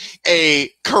tolerate a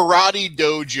karate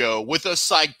dojo with a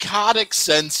psychotic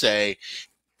sensei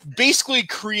basically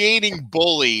creating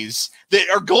bullies that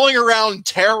are going around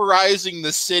terrorizing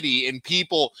the city and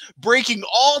people breaking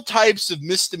all types of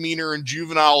misdemeanor and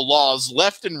juvenile laws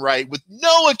left and right with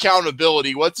no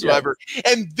accountability whatsoever,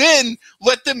 and then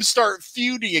let them start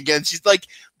feuding against you? Like,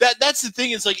 that's the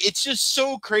thing, is like, it's just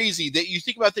so crazy that you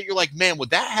think about that. You're like, man, would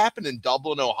that happen in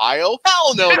Dublin, Ohio?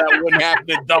 Hell no, that wouldn't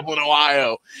happen in Dublin,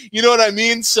 Ohio. You know what I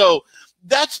mean? So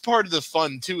that's part of the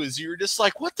fun too, is you're just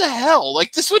like, what the hell?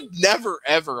 Like, this would never,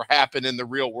 ever happen in the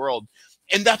real world.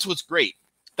 And that's what's great.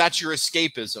 That's your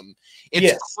escapism.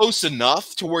 It's close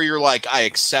enough to where you're like, I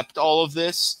accept all of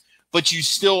this, but you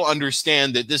still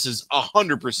understand that this is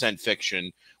 100%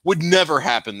 fiction, would never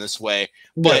happen this way.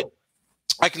 But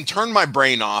I can turn my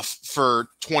brain off for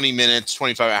 20 minutes,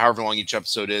 25, however long each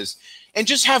episode is, and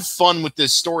just have fun with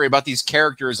this story about these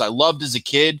characters I loved as a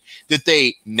kid, that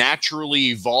they naturally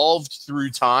evolved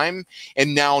through time.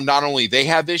 And now not only they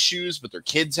have issues, but their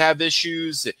kids have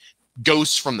issues.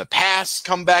 Ghosts from the past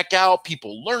come back out.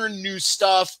 People learn new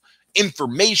stuff.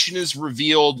 Information is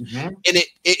revealed. And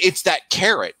it's that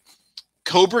carrot.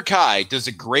 Cobra Kai does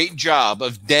a great job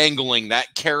of dangling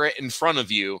that carrot in front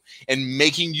of you and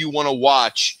making you want to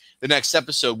watch the next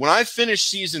episode. When I finished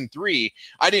season 3,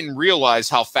 I didn't realize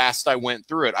how fast I went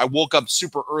through it. I woke up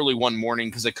super early one morning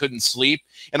because I couldn't sleep,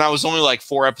 and I was only like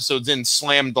 4 episodes in,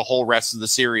 slammed the whole rest of the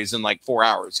series in like 4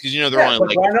 hours, because, you know, they're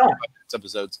only like 5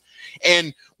 episodes.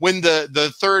 And when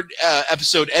the third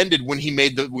episode ended, when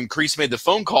Kreese made the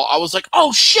phone call, I was like,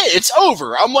 oh shit, it's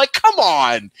over. I'm like, come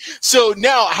on. So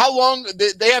now, how long?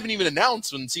 They haven't even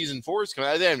announced when season 4 is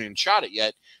coming out. They haven't even shot it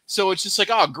yet. So it's just like,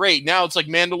 oh, great. Now it's like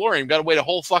Mandalorian. We've got to wait a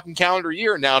whole fucking calendar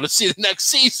year now to see the next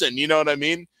season. You know what I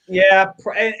mean? Yeah,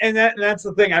 and that's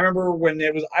the thing. I remember when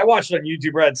I watched it on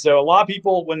YouTube Red. So a lot of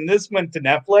people, when this went to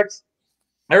Netflix,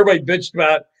 everybody bitched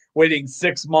about, waiting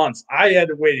 6 months. I had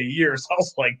to wait a year. So I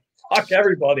was like, fuck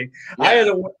everybody.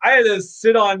 Yeah. I had to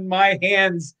sit on my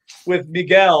hands with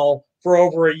Miguel for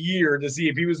over a year to see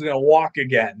if he was going to walk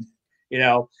again.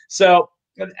 So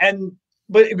and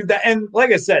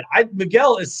like I said,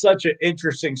 Miguel is such an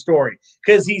interesting story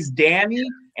because he's Danny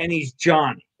and he's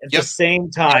Johnny at the same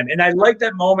time. And I like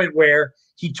that moment where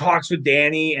he talks with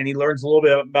Danny and he learns a little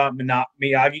bit about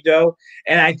Miyagi-Do.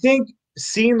 And I think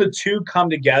seeing the two come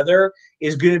together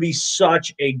is going to be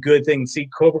such a good thing. See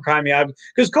Cobra Kai Miyagi,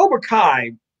 because Cobra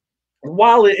Kai,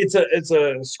 while it's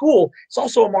a school, it's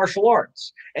also a martial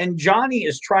arts. And Johnny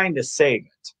is trying to save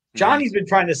it. Johnny's been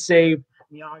trying to save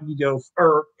Miyagi-Do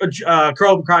or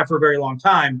Cobra Kai for a very long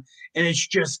time, and it's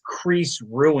just Kreese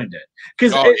ruined it.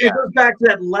 Because it goes back to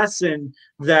that lesson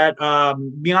that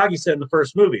Miyagi said in the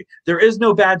first movie. There is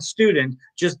no bad student,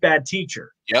 just bad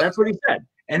teacher. Yep. That's what he said.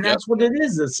 And that's what it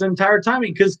is this entire time.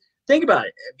 Because think about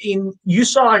it. I mean, you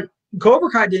saw Cobra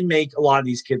Kai didn't make a lot of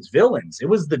these kids villains. It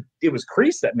was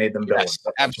Kreese that made them villains.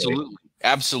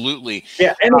 Absolutely.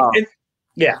 Yeah.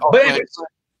 But anyways,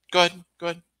 go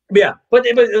ahead. Yeah, but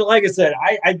like I said,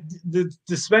 the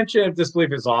suspension of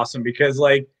disbelief is awesome because,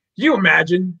 like, you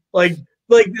imagine like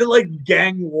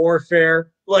gang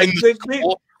warfare, like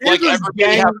everybody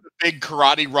having a big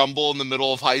karate rumble in the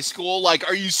middle of high school. Like,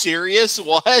 are you serious?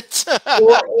 What?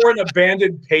 or an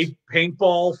abandoned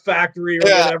paintball factory or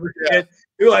whatever. Yeah.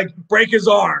 You like break his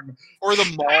arm. Or the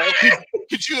mall.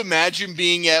 Could you imagine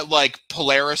being at like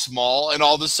Polaris Mall and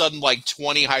all of a sudden like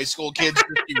 20 high school kids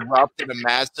just erupt in a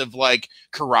massive like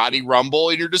karate rumble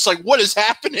and you're just like, what is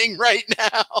happening right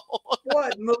now?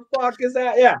 What in the fuck is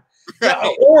that? Yeah.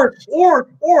 Right. Or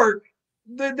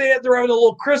they're having a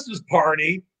little Christmas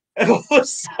party and all of a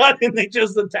sudden they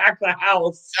just attack the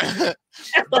house.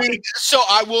 So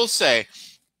I will say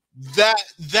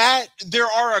that there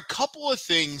are a couple of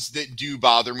things that do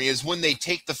bother me is when they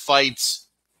take the fights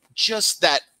just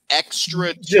that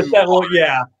extra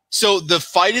So the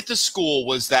fight at the school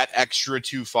was that extra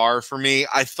too far for me.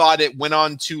 I thought it went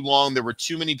on too long. There were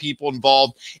too many people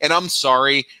involved. And I'm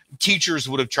sorry, teachers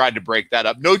would have tried to break that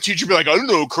up. No teacher would be like, I don't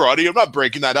know karate. I'm not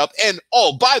breaking that up. And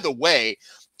oh, by the way,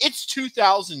 it's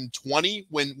 2020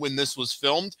 when this was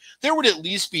filmed. There would at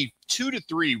least be 2 to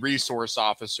 3 resource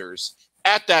officers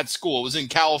at that school. It was in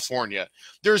California.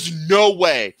 There's no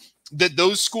way that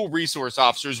those school resource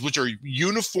officers, which are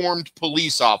uniformed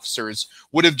police officers,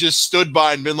 would have just stood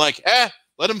by and been like,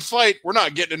 let them fight. We're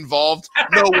not getting involved.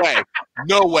 No way.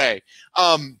 No way.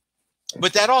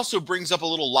 But that also brings up a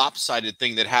little lopsided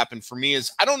thing that happened for me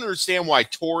is I don't understand why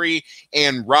Tori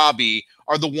and Robbie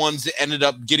are the ones that ended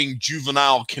up getting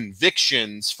juvenile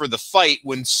convictions for the fight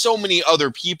when so many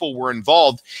other people were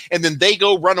involved. And then they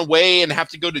go run away and have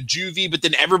to go to juvie, but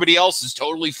then everybody else is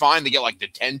totally fine. They get like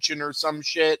detention or some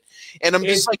shit. And I'm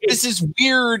just like, this is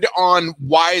weird on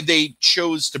why they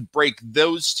chose to break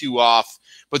those two off,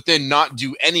 but then not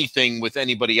do anything with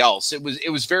anybody else. It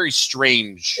was very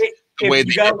strange. If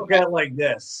you gotta look at it like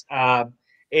this,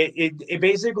 it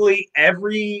basically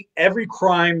every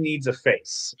crime needs a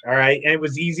face, all right? And it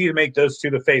was easy to make those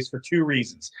two the face for 2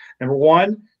 reasons. Number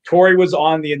one, Tori was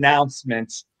on the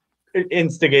announcements,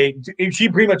 instigate. She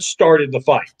pretty much started the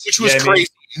fight, which was crazy.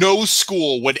 No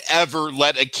school would ever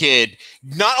let a kid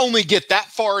not only get that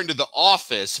far into the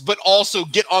office, but also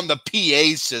get on the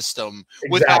PA system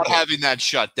without having that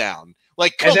shut down.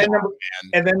 Like, come on, man.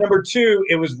 And then number 2,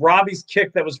 it was Robbie's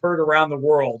kick that was heard around the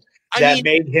world that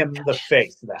made him the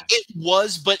face of that. It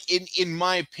was, but in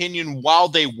my opinion, while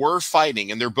they were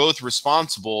fighting and they're both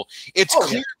responsible, it's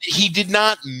clear that he did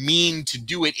not mean to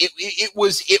do it. It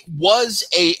was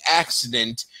a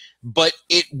accident, but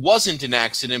it wasn't an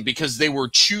accident because they were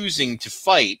choosing to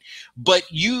fight. But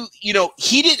you know,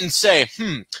 he didn't say,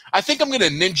 I think I'm going to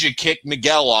ninja kick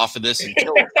Miguel off of this and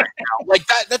kill him right now. Like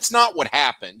that's not what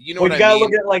happened. You know what I mean? You got to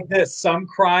look at it like this. Some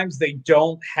crimes, they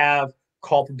don't have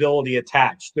culpability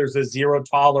attached. There's a zero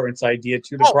tolerance idea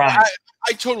to the crime.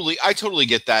 I totally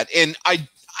get that. And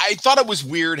I thought it was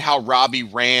weird how Robbie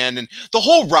ran, and the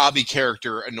whole Robbie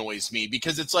character annoys me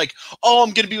because it's like, oh,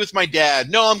 I'm going to be with my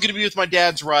dad. No, I'm going to be with my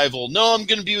dad's rival. No, I'm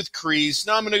going to be with Kreese.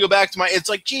 No, I'm going to go back to my, it's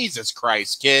like, Jesus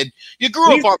Christ, kid. You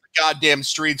grew up on the goddamn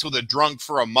streets with a drunk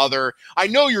for a mother. I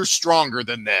know you're stronger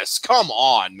than this. Come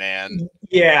on, man.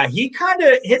 Yeah, his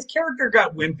character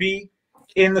got wimpy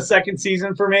in the second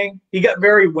season for me. He got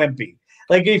very wimpy.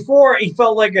 Like before, he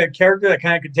felt like a character that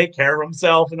kind of could take care of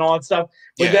himself and all that stuff.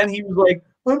 But then he was like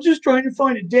I'm just trying to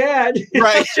find a dad.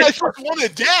 Right. I just want a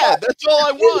dad. That's all I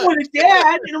I just want. want a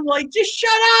dad. And I'm like, just shut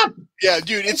up. Yeah,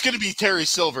 dude, it's gonna be Terry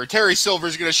Silver. Terry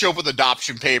Silver's gonna show up with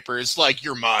adoption papers, like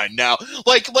you're mine now.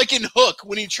 Like in Hook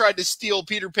when he tried to steal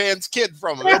Peter Pan's kid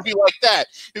from him. It'll be like that.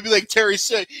 It'll be like Terry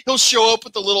said. He'll show up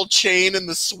with the little chain and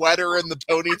the sweater and the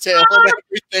ponytail and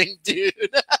everything, dude.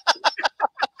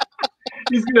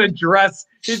 He's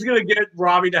gonna get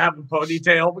Robbie to have a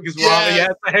ponytail because Robbie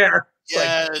has the hair. It's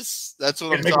yes, that's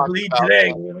what I'm make talking bleed about.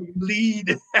 today. Make it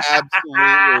bleed.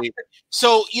 Absolutely.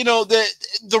 So, you know,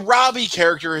 the Robbie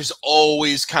character has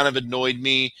always kind of annoyed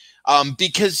me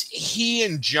because he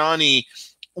and Johnny,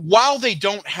 while they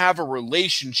don't have a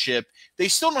relationship, they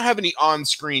still don't have any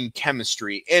on-screen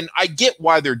chemistry. And I get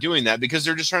why they're doing that, because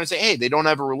they're just trying to say, hey, they don't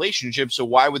have a relationship, so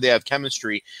why would they have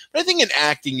chemistry? But I think in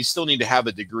acting, you still need to have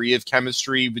a degree of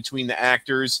chemistry between the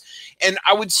actors. And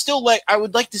I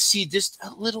would like to see just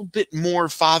a little bit more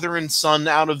father and son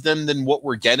out of them than what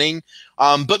we're getting.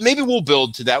 But maybe we'll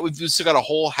build to that. We've still got a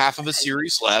whole half of a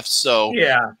series left, so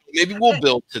yeah, maybe we'll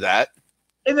build to that.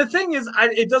 And the thing is,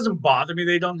 it doesn't bother me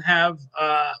they don't have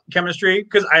chemistry,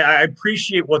 because I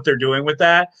appreciate what they're doing with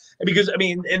that. Because I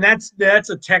mean, and that's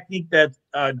a technique that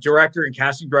director and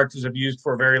casting directors have used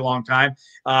for a very long time.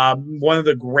 One of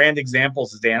the grand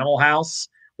examples is Animal House.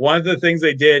 One of the things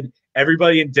they did,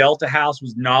 everybody in Delta House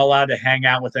was not allowed to hang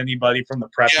out with anybody from the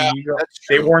preppy. Yeah,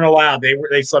 they weren't allowed.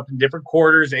 They slept in different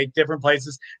quarters, ate different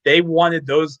places. They wanted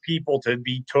those people to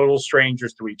be total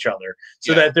strangers to each other,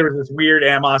 so that there was this weird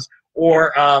amos.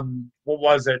 Or what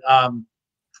was it?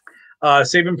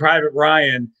 Saving Private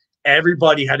Ryan.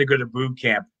 Everybody had to go to boot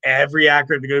camp. Every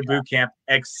actor had to go to boot camp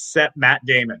except Matt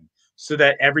Damon, so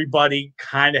that everybody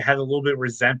kind of had a little bit of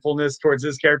resentfulness towards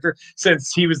his character,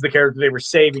 since he was the character they were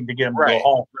saving to get him to go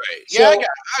home. Right. So, yeah,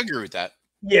 I agree with that.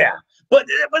 Yeah, but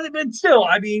still,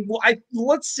 I mean,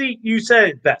 let's see. You said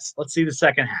it best. Let's see the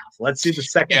second half. Let's see the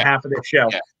second half of the show.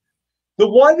 Yeah. The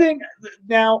one thing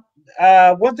now.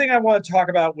 One thing I want to talk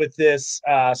about with this,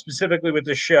 specifically with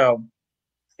the show,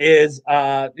 is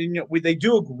they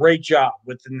do a great job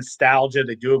with the nostalgia.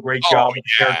 They do a great job with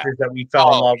the characters that we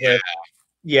fell in love with.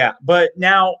 Yeah, but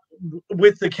now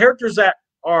with the characters that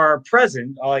are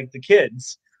present, like the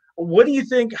kids, what do you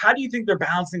think? How do you think they're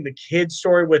balancing the kid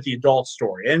story with the adult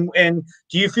story? And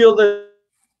do you feel that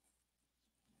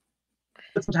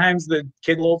sometimes the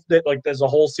kid little bit, like there's a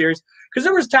whole series? Because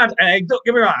there was times, and don't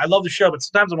get me wrong, I love the show, but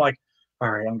sometimes I'm like,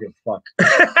 all right, I'm gonna fuck.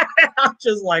 I'm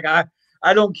just like, I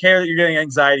don't care that you're getting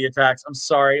anxiety attacks. I'm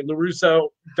sorry, LaRusso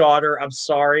daughter. I'm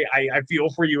sorry. I feel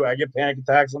for you. I get panic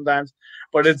attacks sometimes,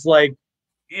 but it's like,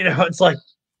 it's like,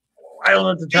 I don't know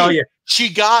what to tell you. She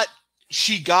got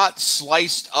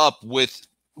sliced up with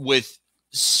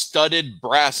studded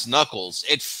brass knuckles.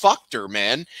 It fucked her,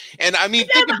 man. And I mean,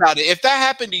 think about it. If that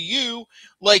happened to you,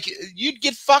 like, you'd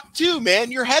get fucked too,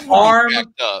 man. Your head would be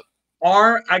jacked up.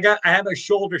 I had my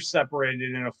shoulder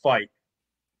separated in a fight.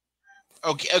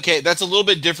 Okay, that's a little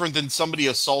bit different than somebody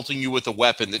assaulting you with a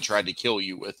weapon that tried to kill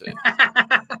you with it.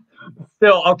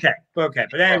 Still, okay.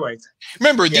 But anyways.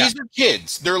 Remember, these are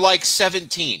kids. They're like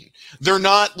 17. They're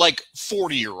not like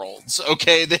 40-year-olds,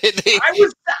 okay?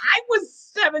 I was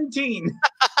 17. Dude,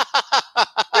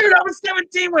 I was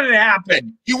 17 when it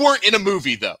happened. You weren't in a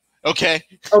movie, though. Okay.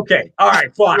 Okay. All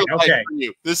right. Fine. Okay.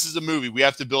 This is a movie. We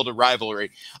have to build a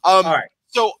rivalry. All right.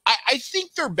 So I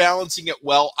think they're balancing it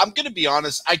well. I'm going to be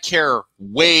honest. I care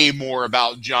way more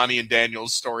about Johnny and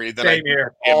Daniel's story than Same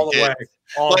here. All the way.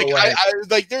 All the way.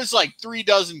 Like there's like 3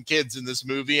 dozen kids in this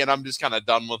movie, and I'm just kind of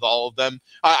done with all of them.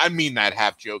 I mean that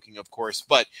half joking, of course.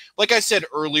 But like I said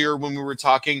earlier when we were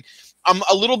talking, I'm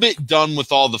a little bit done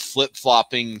with all the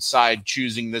flip-flopping side,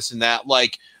 choosing this and that.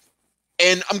 Like,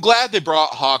 and I'm glad they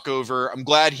brought Hawk over. I'm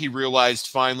glad he realized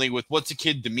finally with what's a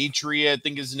kid, Dimitri, I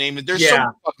think his name is. There's so many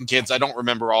fucking kids. I don't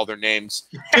remember all their names.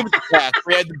 It was class.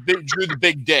 We had drew the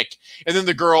big dick. And then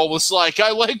the girl was like, I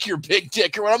like your big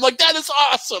dick. And I'm like, that is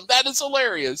awesome. That is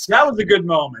hilarious. That was a good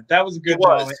moment. That was a good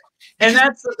moment. And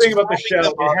that's the thing about the show.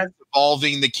 It has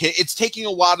evolving the kid. It's taking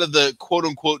a lot of the quote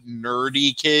unquote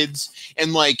nerdy kids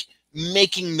and like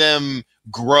making them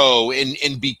grow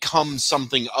and become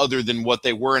something other than what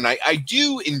they were. And I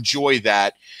do enjoy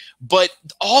that, but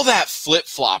all that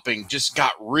flip-flopping just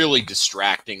got really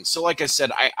distracting. So like I said,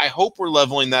 I hope we're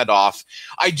leveling that off.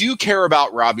 I do care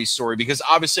about Robbie's story because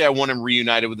obviously I want him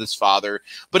reunited with his father.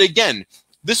 But again,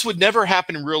 this would never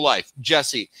happen in real life.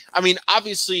 Jesse, I mean,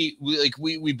 obviously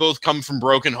we both come from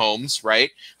broken homes,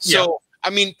 right? So, I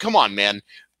mean, come on, man.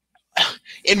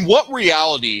 In what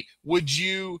reality would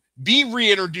you be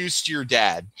reintroduced to your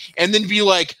dad and then be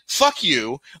like, fuck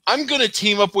you, I'm going to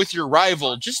team up with your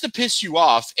rival just to piss you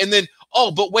off, and then Oh,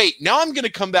 but wait, now I'm going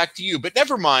to come back to you. But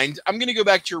never mind, I'm going to go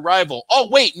back to your rival. Oh,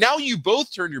 wait, now you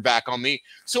both turn your back on me.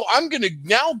 So I'm going to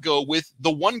now go with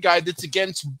the one guy that's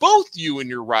against both you and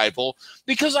your rival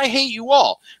because I hate you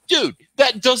all. Dude,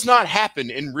 that does not happen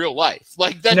in real life.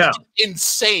 Like, that's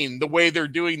insane the way they're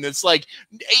doing this. Like,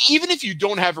 even if you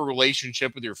don't have a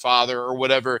relationship with your father or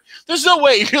whatever, there's no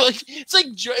way. You're like, it's like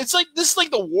this is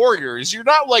like the Warriors. You're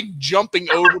not like jumping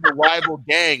over the rival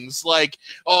gangs. Like,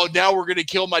 oh, now we're going to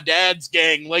kill my dad's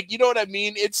gang. Like, you know what I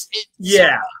mean? It's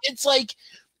like,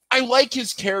 I like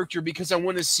his character because I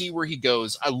want to see where he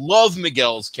goes. I love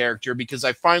Miguel's character because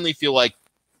I finally feel like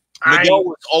Miguel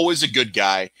was always a good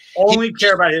guy. Only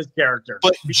care about his character.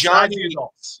 But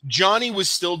Johnny was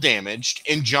still damaged,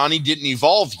 and Johnny didn't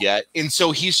evolve yet. And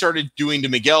so he started doing to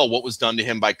Miguel what was done to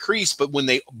him by Kreese. But when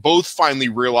they both finally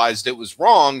realized it was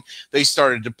wrong, they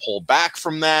started to pull back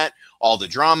from that. All the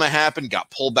drama happened, got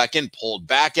pulled back in, pulled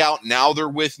back out. Now they're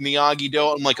with Miyagi-Do.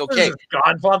 I'm like, okay.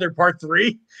 Godfather Part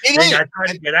 3? I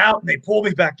tried to get out, and they pulled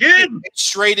me back in. It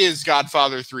straight is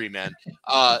Godfather 3, man.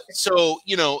 So,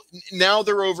 you know, now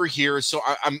they're over here, so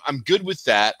I'm good with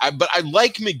that. But I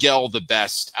like Miguel the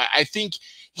best. I think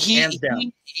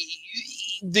the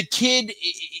kid,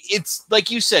 it's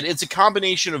like you said, it's a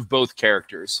combination of both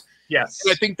characters. Yes.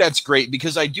 And I think that's great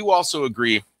because I do also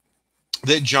agree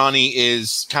that Johnny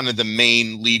is kind of the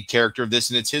main lead character of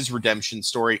this, and it's his redemption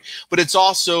story. But it's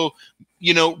also,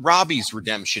 you know, Robbie's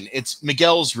redemption. It's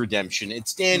Miguel's redemption.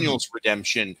 It's Daniel's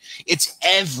redemption. It's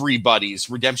everybody's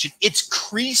redemption. It's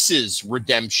Kreese's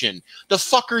redemption. The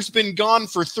fucker's been gone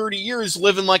for 30 years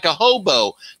living like a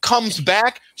hobo. Comes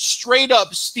back, straight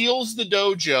up steals the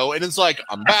dojo, and is like,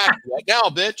 I'm back right now,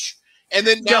 bitch. And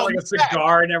then now like a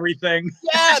cigar and everything.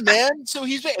 Yeah, man. So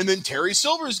and then Terry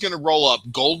Silver's going to roll up,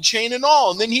 gold chain and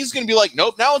all. And then he's going to be like,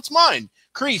 nope, now it's mine.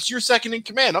 Kreese, you're second in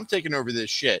command. I'm taking over this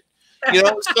shit. You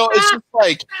know, so it's just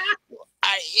like,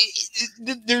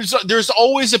 there's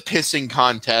always a pissing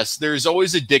contest. There's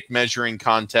always a dick measuring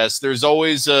contest. There's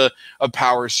always a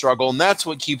power struggle. And that's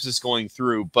what keeps us going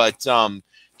through. But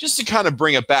just to kind of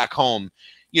bring it back home,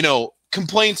 you know,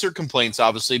 complaints are complaints,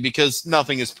 obviously, because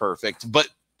nothing is perfect. But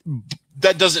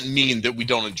that doesn't mean that we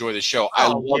don't enjoy the show. I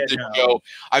love the show.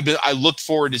 I looked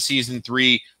forward to season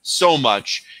 3 so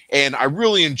much, and I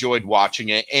really enjoyed watching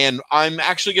it. And I'm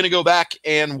actually going to go back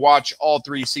and watch all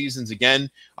 3 seasons again.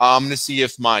 I'm going to see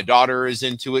if my daughter is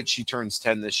into it. She turns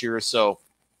 10 this year, so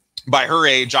by her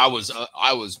age, I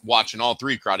was watching all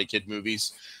 3 Karate Kid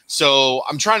movies. So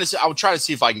I will try to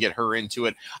see if I can get her into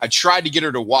it. I tried to get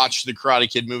her to watch the Karate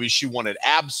Kid movies. She wanted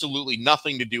absolutely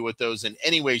nothing to do with those in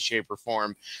any way, shape, or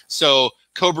form. So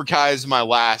Cobra Kai is my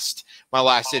last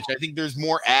itch. I think there's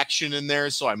more action in there,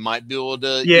 so I might be able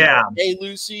to. Yeah. Hey,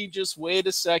 Lucy, just wait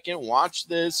a second. Watch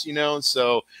this. You know.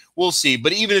 So we'll see.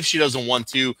 But even if she doesn't want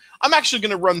to, I'm actually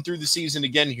going to run through the season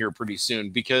again here pretty soon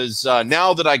because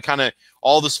now that I kind of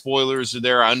all the spoilers are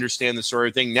there, I understand the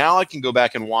story thing. Now I can go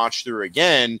back and watch through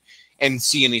again and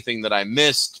see anything that I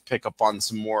missed, pick up on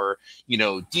some more, you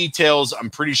know, details.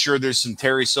 I'm pretty sure there's some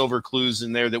Terry Silver clues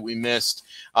in there that we missed.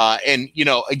 And, you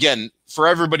know, again, for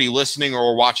everybody listening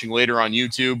or watching later on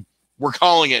YouTube, we're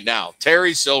calling it now.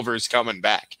 Terry Silver's coming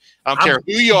back. I don't care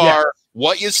who you are,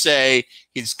 what you say,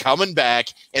 he's coming back,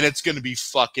 and it's going to be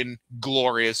fucking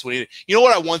glorious. You know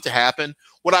what I want to happen?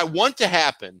 What I want to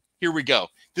happen, here we go.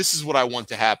 This is what I want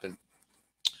to happen.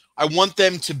 I want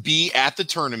them to be at the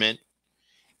tournament,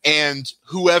 and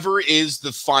whoever is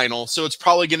the final, so it's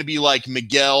probably going to be like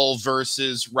Miguel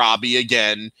versus Robbie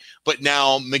again, but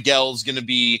now Miguel's going to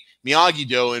be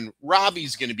Miyagi-Do and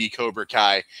Robbie's going to be Cobra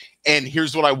Kai. And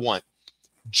here's what I want.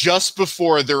 Just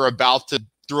before they're about to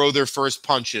throw their first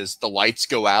punches, the lights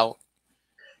go out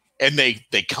and they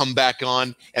come back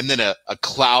on, and then a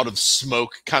cloud of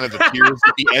smoke kind of appears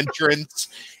at the entrance,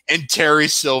 and Terry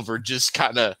Silver just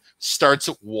kind of starts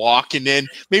walking in.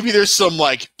 Maybe there's some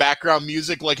like background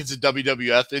music like it's a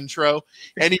WWF intro,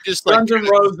 and he just like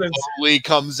slowly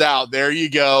comes out. There you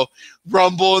go.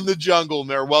 Rumble in the Jungle,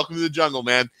 man. Welcome to the jungle,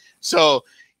 man. So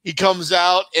he comes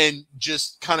out and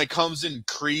just kind of comes in.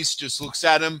 Kreese just looks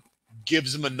at him,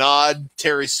 gives him a nod.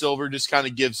 Terry Silver just kind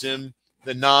of gives him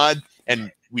the nod,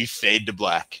 and we fade to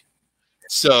black.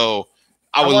 So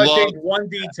I would love one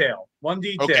detail.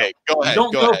 Okay, go ahead.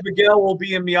 Don't know if Miguel will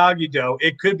be in Miyagi-Do.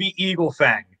 It could be Eagle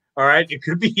Fang. All right, it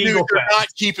could be Dude, Eagle you're Fang.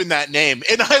 not keeping that name.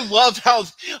 And I love how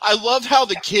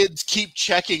the kids keep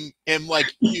checking him like,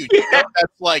 dude, you know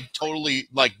that's like totally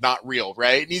like not real,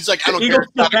 right? And he's like, I don't Eagle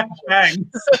care. Fang.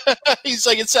 He's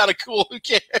like, it sounded cool. Who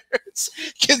cares?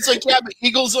 Kid's like, yeah, but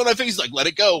Eagles on my face. He's like, let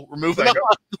it go. We're moving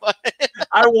on.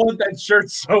 I want that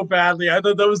shirt so badly. I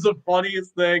thought that was the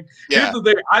funniest thing. Yeah. Here's the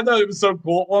thing. I thought it was so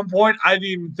cool at one point. I didn't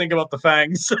even think about the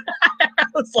fangs. I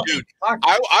was like, dude,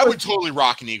 I would totally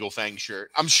rock an Eagle Fang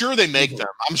shirt. I'm sure they make them.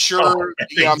 I'm sure,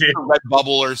 I'm sure Redbubble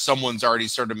or someone's already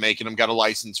started making them, got a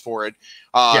license for it.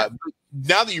 Now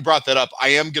that you brought that up, I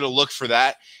am going to look for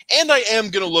that. And I am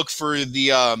going to look for the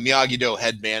Miyagi-Do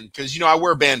headband because, I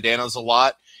wear bandanas a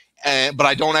lot, but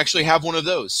I don't actually have one of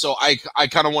those. So I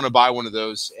kind of want to buy one of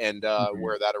those and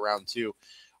wear that around too.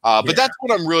 But that's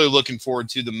what I'm really looking forward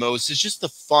to the most is just the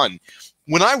fun.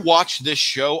 When I watch this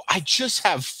show, I just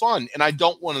have fun, and I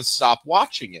don't want to stop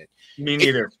watching it. Me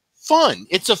neither. It's fun.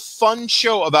 It's a fun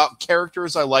show about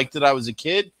characters I liked that I was a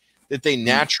kid, that they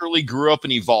naturally grew up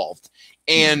and evolved.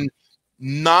 And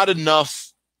not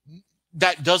enough,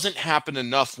 that doesn't happen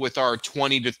enough with our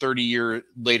 20 to 30 year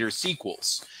later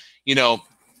sequels.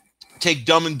 Take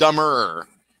Dumb and Dumber.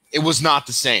 It was not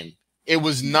the same. It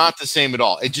was not the same at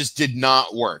all. It just did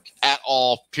not work at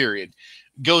all, period.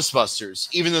 Ghostbusters,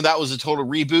 even though that was a total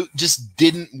reboot, just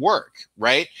didn't work,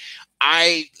 right?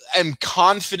 I am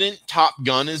confident Top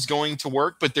Gun is going to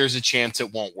work, but there's a chance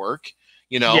it won't work.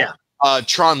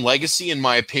 Tron Legacy, in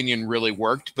my opinion, really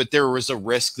worked, but there was a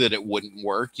risk that it wouldn't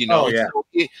work. So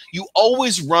you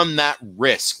always run that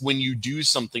risk when you do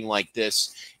something like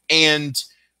this, and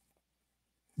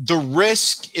the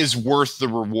risk is worth the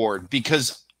reward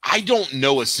because I don't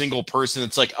know a single person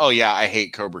that's like, oh yeah, I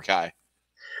hate Cobra Kai.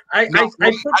 I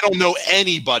don't know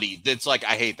anybody that's like,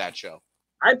 I hate that show.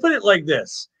 I put it like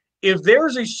this. If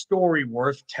there's a story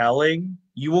worth telling,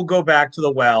 you will go back to the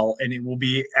well and it will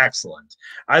be excellent.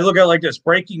 I look at it like this.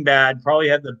 Breaking Bad probably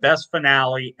had the best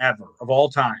finale ever of all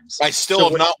times. I still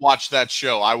have not watched that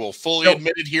show. I will fully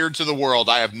admit it here to the world.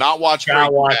 I have not watched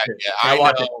Breaking Bad yet. I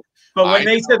know. But when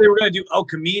they said they were going to do El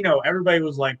Camino, everybody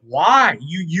was like, why?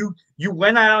 You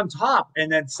went out on top. And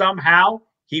then somehow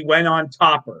he went on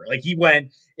topper. Like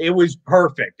it was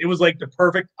perfect. It was like the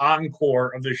perfect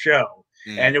encore of the show.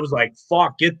 And it was like,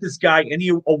 fuck, get this guy any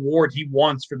award he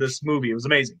wants for this movie. It was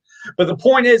amazing. But the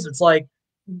point is, it's like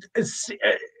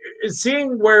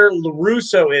seeing where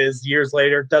LaRusso is years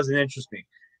later doesn't interest me.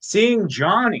 Seeing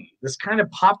Johnny, this kind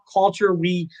of pop culture,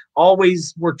 we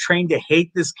always were trained to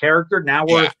hate this character. Now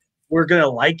we're going to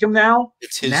like him now.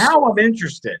 Now I'm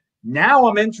interested. But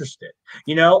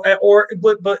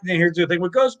here's the thing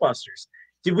with Ghostbusters.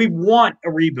 Did we want a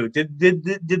reboot? Did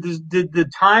the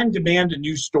time demand a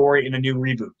new story and a new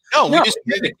reboot? No, we just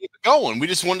wanted to keep it going. We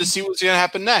just wanted to see what's going to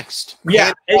happen next.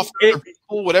 Yeah,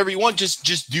 whatever you want,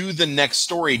 just do the next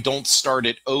story. Don't start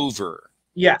it over.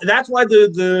 Yeah, that's why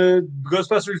the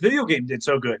Ghostbusters video game did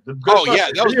so good. The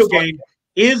Ghostbusters video game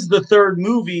is the third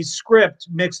movie script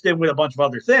mixed in with a bunch of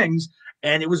other things,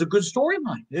 and it was a good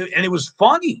storyline, and it was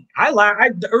funny.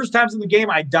 There was times in the game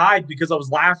I died because I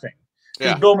was laughing.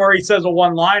 Yeah. Bill Murray says a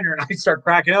one-liner, and I start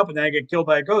cracking up, and then I get killed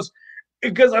by a ghost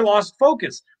because I lost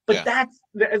focus. But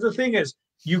the thing is,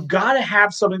 you got to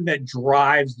have something that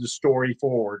drives the story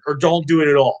forward, or don't do it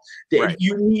at all. Right.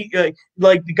 You need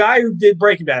like the guy who did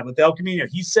Breaking Bad with El Camino.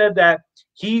 He said that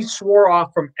he swore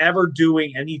off from ever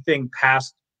doing anything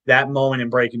past that moment in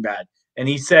Breaking Bad, and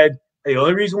he said the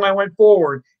only reason why I went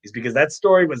forward is because that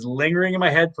story was lingering in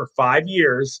my head for 5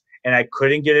 years, and I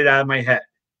couldn't get it out of my head.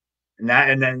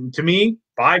 And then to me,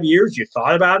 5 years, you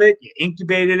thought about it, you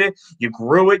incubated it, you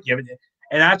grew it, and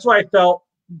that's what I felt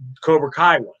Cobra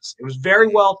Kai was. It was very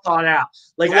well thought out.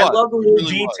 Like I love the little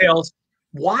details.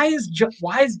 Why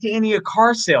is Danny a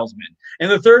car salesman?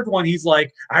 And the third one, he's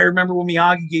like, I remember when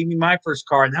Miyagi gave me my first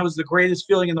car, and that was the greatest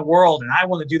feeling in the world, and I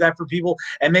want to do that for people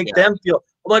and make them feel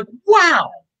like,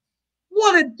 wow.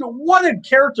 What a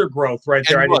character growth right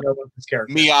there. I didn't know about this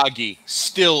character. Miyagi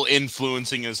still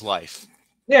influencing his life.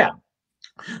 Yeah.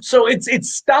 So it's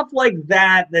stuff like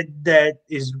that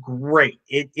is great.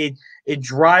 It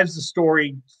drives the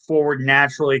story forward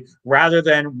naturally rather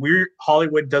than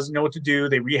Hollywood doesn't know what to do.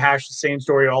 They rehash the same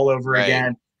story all over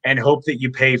again and hope that you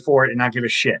pay for it and not give a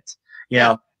shit. You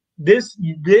know,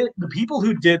 the people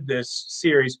who did this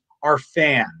series are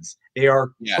fans. They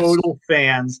are total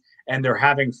fans, and they're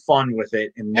having fun with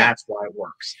it, and that's why it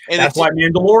works. And that's why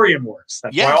Mandalorian works.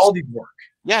 That's why all these work.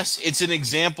 Yes, it's an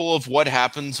example of what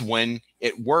happens when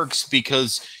it works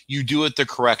because you do it the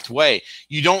correct way.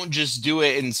 You don't just do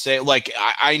it and say, like,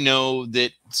 I know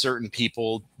that certain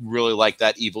people really like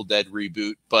that Evil Dead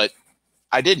reboot, but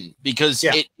I didn't, because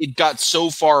Yeah. it got so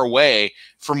far away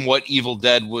from what Evil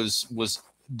Dead was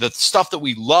the stuff that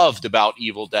we loved about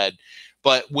Evil Dead.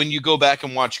 But when you go back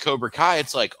and watch Cobra Kai,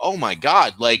 it's like, oh my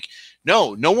God, like,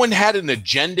 no one had an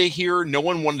agenda here. No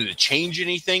one wanted to change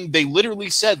anything. They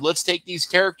literally said, let's take these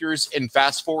characters and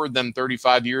fast forward them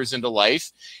 35 years into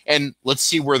life, and let's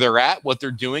see where they're at, what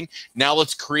they're doing. Now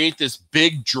let's create this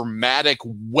big dramatic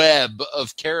web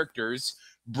of characters,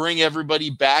 bring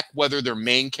everybody back, whether they're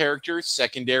main characters,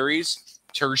 secondaries,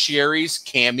 tertiaries,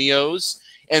 cameos,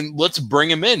 and let's bring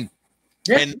them in.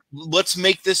 Yeah. And let's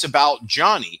make this about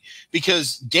Johnny,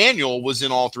 because Daniel was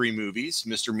in all 3 movies.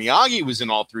 Mr. Miyagi was in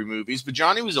all 3 movies, but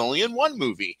Johnny was only in 1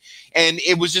 movie. And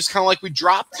it was just kind of like we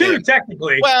dropped 2 him.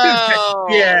 technically. Well,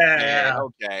 yeah.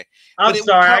 Okay. I'm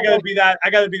sorry. I gotta be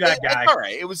that guy. All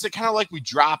right. It was kind of like we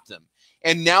dropped him.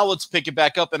 And now let's pick it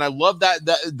back up. And I love that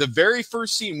the very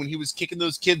first scene when he was kicking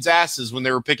those kids' asses when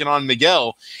they were picking on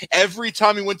Miguel, every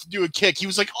time he went to do a kick, he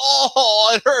was like,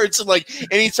 oh, it hurts. And like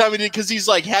anytime he did, because he's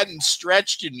like hadn't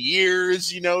stretched in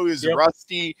years, you know, he was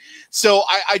rusty. So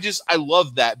I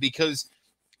love that, because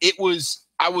I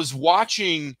was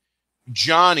watching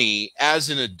Johnny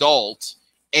as an adult,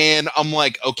 and I'm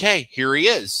like, okay, here he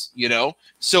is, you know.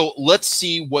 So let's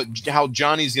see how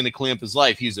Johnny's going to clean up his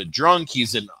life. He's a drunk.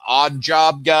 He's an odd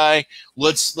job guy.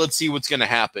 Let's see what's going to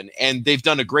happen. And they've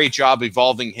done a great job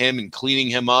evolving him and cleaning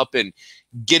him up and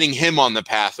getting him on the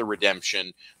path of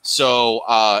redemption. So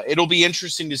it'll be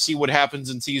interesting to see what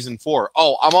happens in season 4.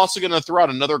 Oh, I'm also going to throw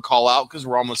out another call out, because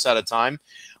we're almost out of time.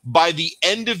 By the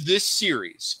end of this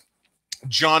series,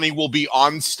 Johnny will be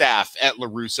on staff at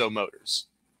LaRusso Motors.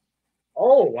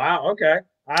 Oh, wow. Okay.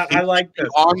 I like this.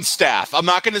 On staff. I'm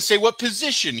not going to say what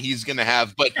position he's going to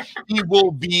have, but he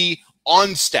will be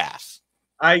on staff.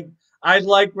 I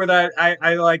like where that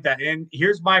I like that. And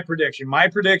here's my prediction. My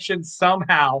prediction: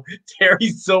 somehow Terry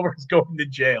Silver's going to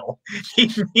jail.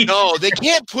 No, they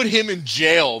can't put him in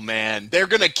jail, man. They're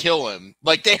going to kill him.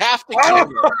 Like, they have to kill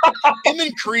him. Him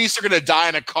and Kreese are going to die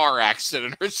in a car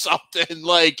accident or something.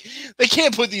 Like, they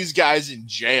can't put these guys in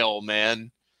jail,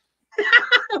 man.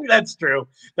 That's true.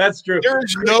 That's true. There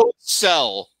is no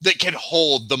cell that can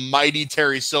hold the mighty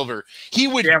Terry Silver. He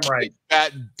would kick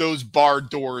those bar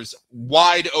doors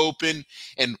wide open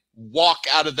and walk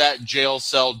out of that jail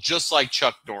cell just like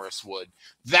Chuck Norris would.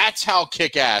 That's how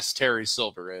kick-ass Terry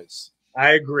Silver is.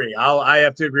 I agree. I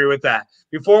have to agree with that.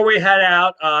 Before we head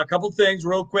out, a couple things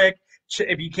real quick.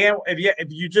 If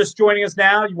you're just joining us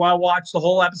now, you want to watch the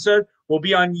whole episode, we'll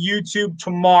be on YouTube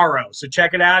tomorrow. So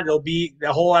check it out. The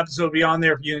whole episode will be on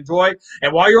there if you enjoy.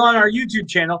 And while you're on our YouTube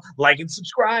channel, like and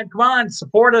subscribe. Come on,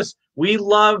 support us. We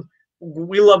love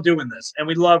doing this, and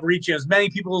we love reaching as many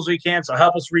people as we can. So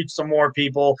help us reach some more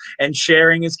people, and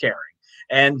sharing is caring.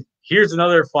 And here's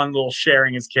another fun little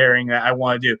sharing is caring that I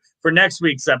want to do. For next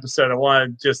week's episode, I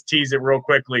want to just tease it real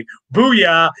quickly.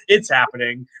 Booyah, it's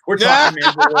happening. We're talking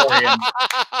Mandalorian.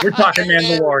 We're talking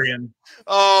Mandalorian.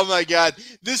 Oh my God.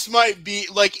 This might be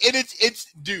like,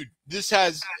 dude, this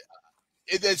has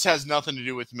nothing to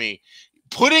do with me.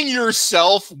 Putting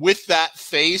yourself with that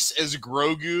face as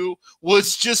Grogu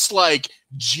was just like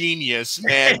genius,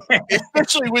 man.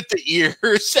 Especially with the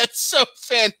ears. That's so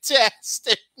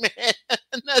fantastic, man.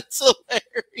 That's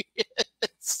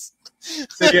hilarious.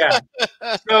 So yeah.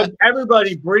 So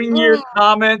everybody, bring your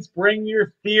comments, bring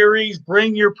your theories,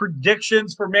 bring your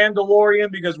predictions for Mandalorian,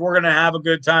 because we're gonna have a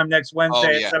good time next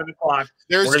Wednesday at 7 o'clock.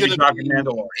 There's gonna be talking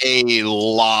Mandalorian. A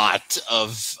lot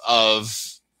of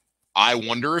I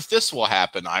wonder if this will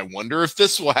happen. I wonder if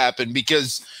this will happen,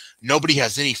 because nobody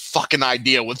has any fucking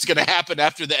idea what's going to happen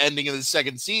after the ending of the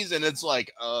 2nd season. It's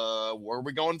like, where are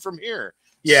we going from here?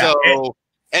 Yeah. So,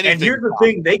 and here's the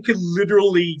thing. They could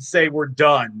literally say we're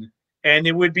done, and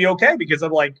it would be okay, because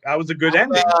I'm like, that was a good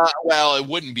ending. Well, it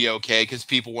wouldn't be okay because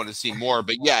people want to see more.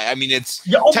 But yeah, I mean, it's...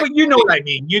 Yeah, oh, but you know what I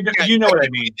mean. You know what I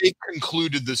mean. They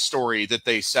concluded the story that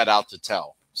they set out to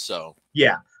tell. So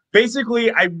yeah. Basically,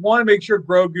 I want to make sure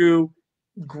Grogu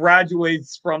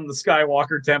graduates from the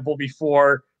Skywalker Temple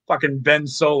before fucking Ben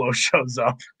Solo shows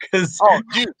up. Because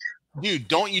dude,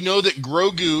 don't you know that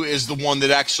Grogu is the one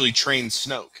that actually trained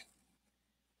Snoke?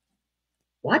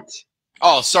 What?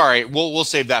 Oh, sorry. We'll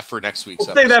save that for next week's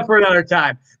episode. Save that for another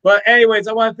time. But anyways,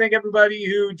 I want to thank everybody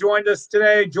who joined us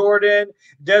today. Jordan,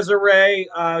 Desiree,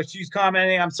 she's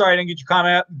commenting. I'm sorry I didn't get your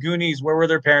comment. Goonies, where were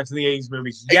their parents in the 80s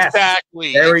movies? Yes,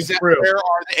 exactly. Very true. Where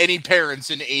are any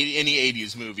parents in any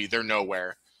 80s movie? They're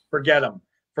nowhere. Forget them.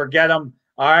 Forget them.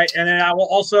 All right. And then I will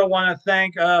also want to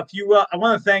thank I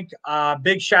want to thank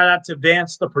big shout out to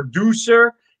Vance, the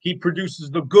producer. He produces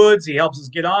the goods. He helps us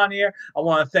get on here. I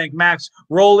want to thank Max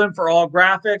Rowland for all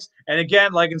graphics. And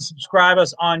again, like and subscribe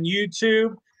us on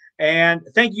YouTube. And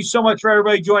thank you so much for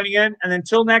everybody joining in. And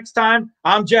until next time,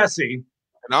 I'm Jesse.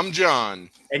 And I'm John.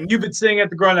 And you've been sitting at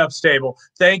the grown-ups table.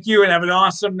 Thank you and have an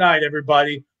awesome night,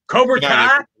 everybody. Cobra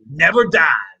Kai never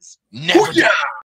dies. Never dies.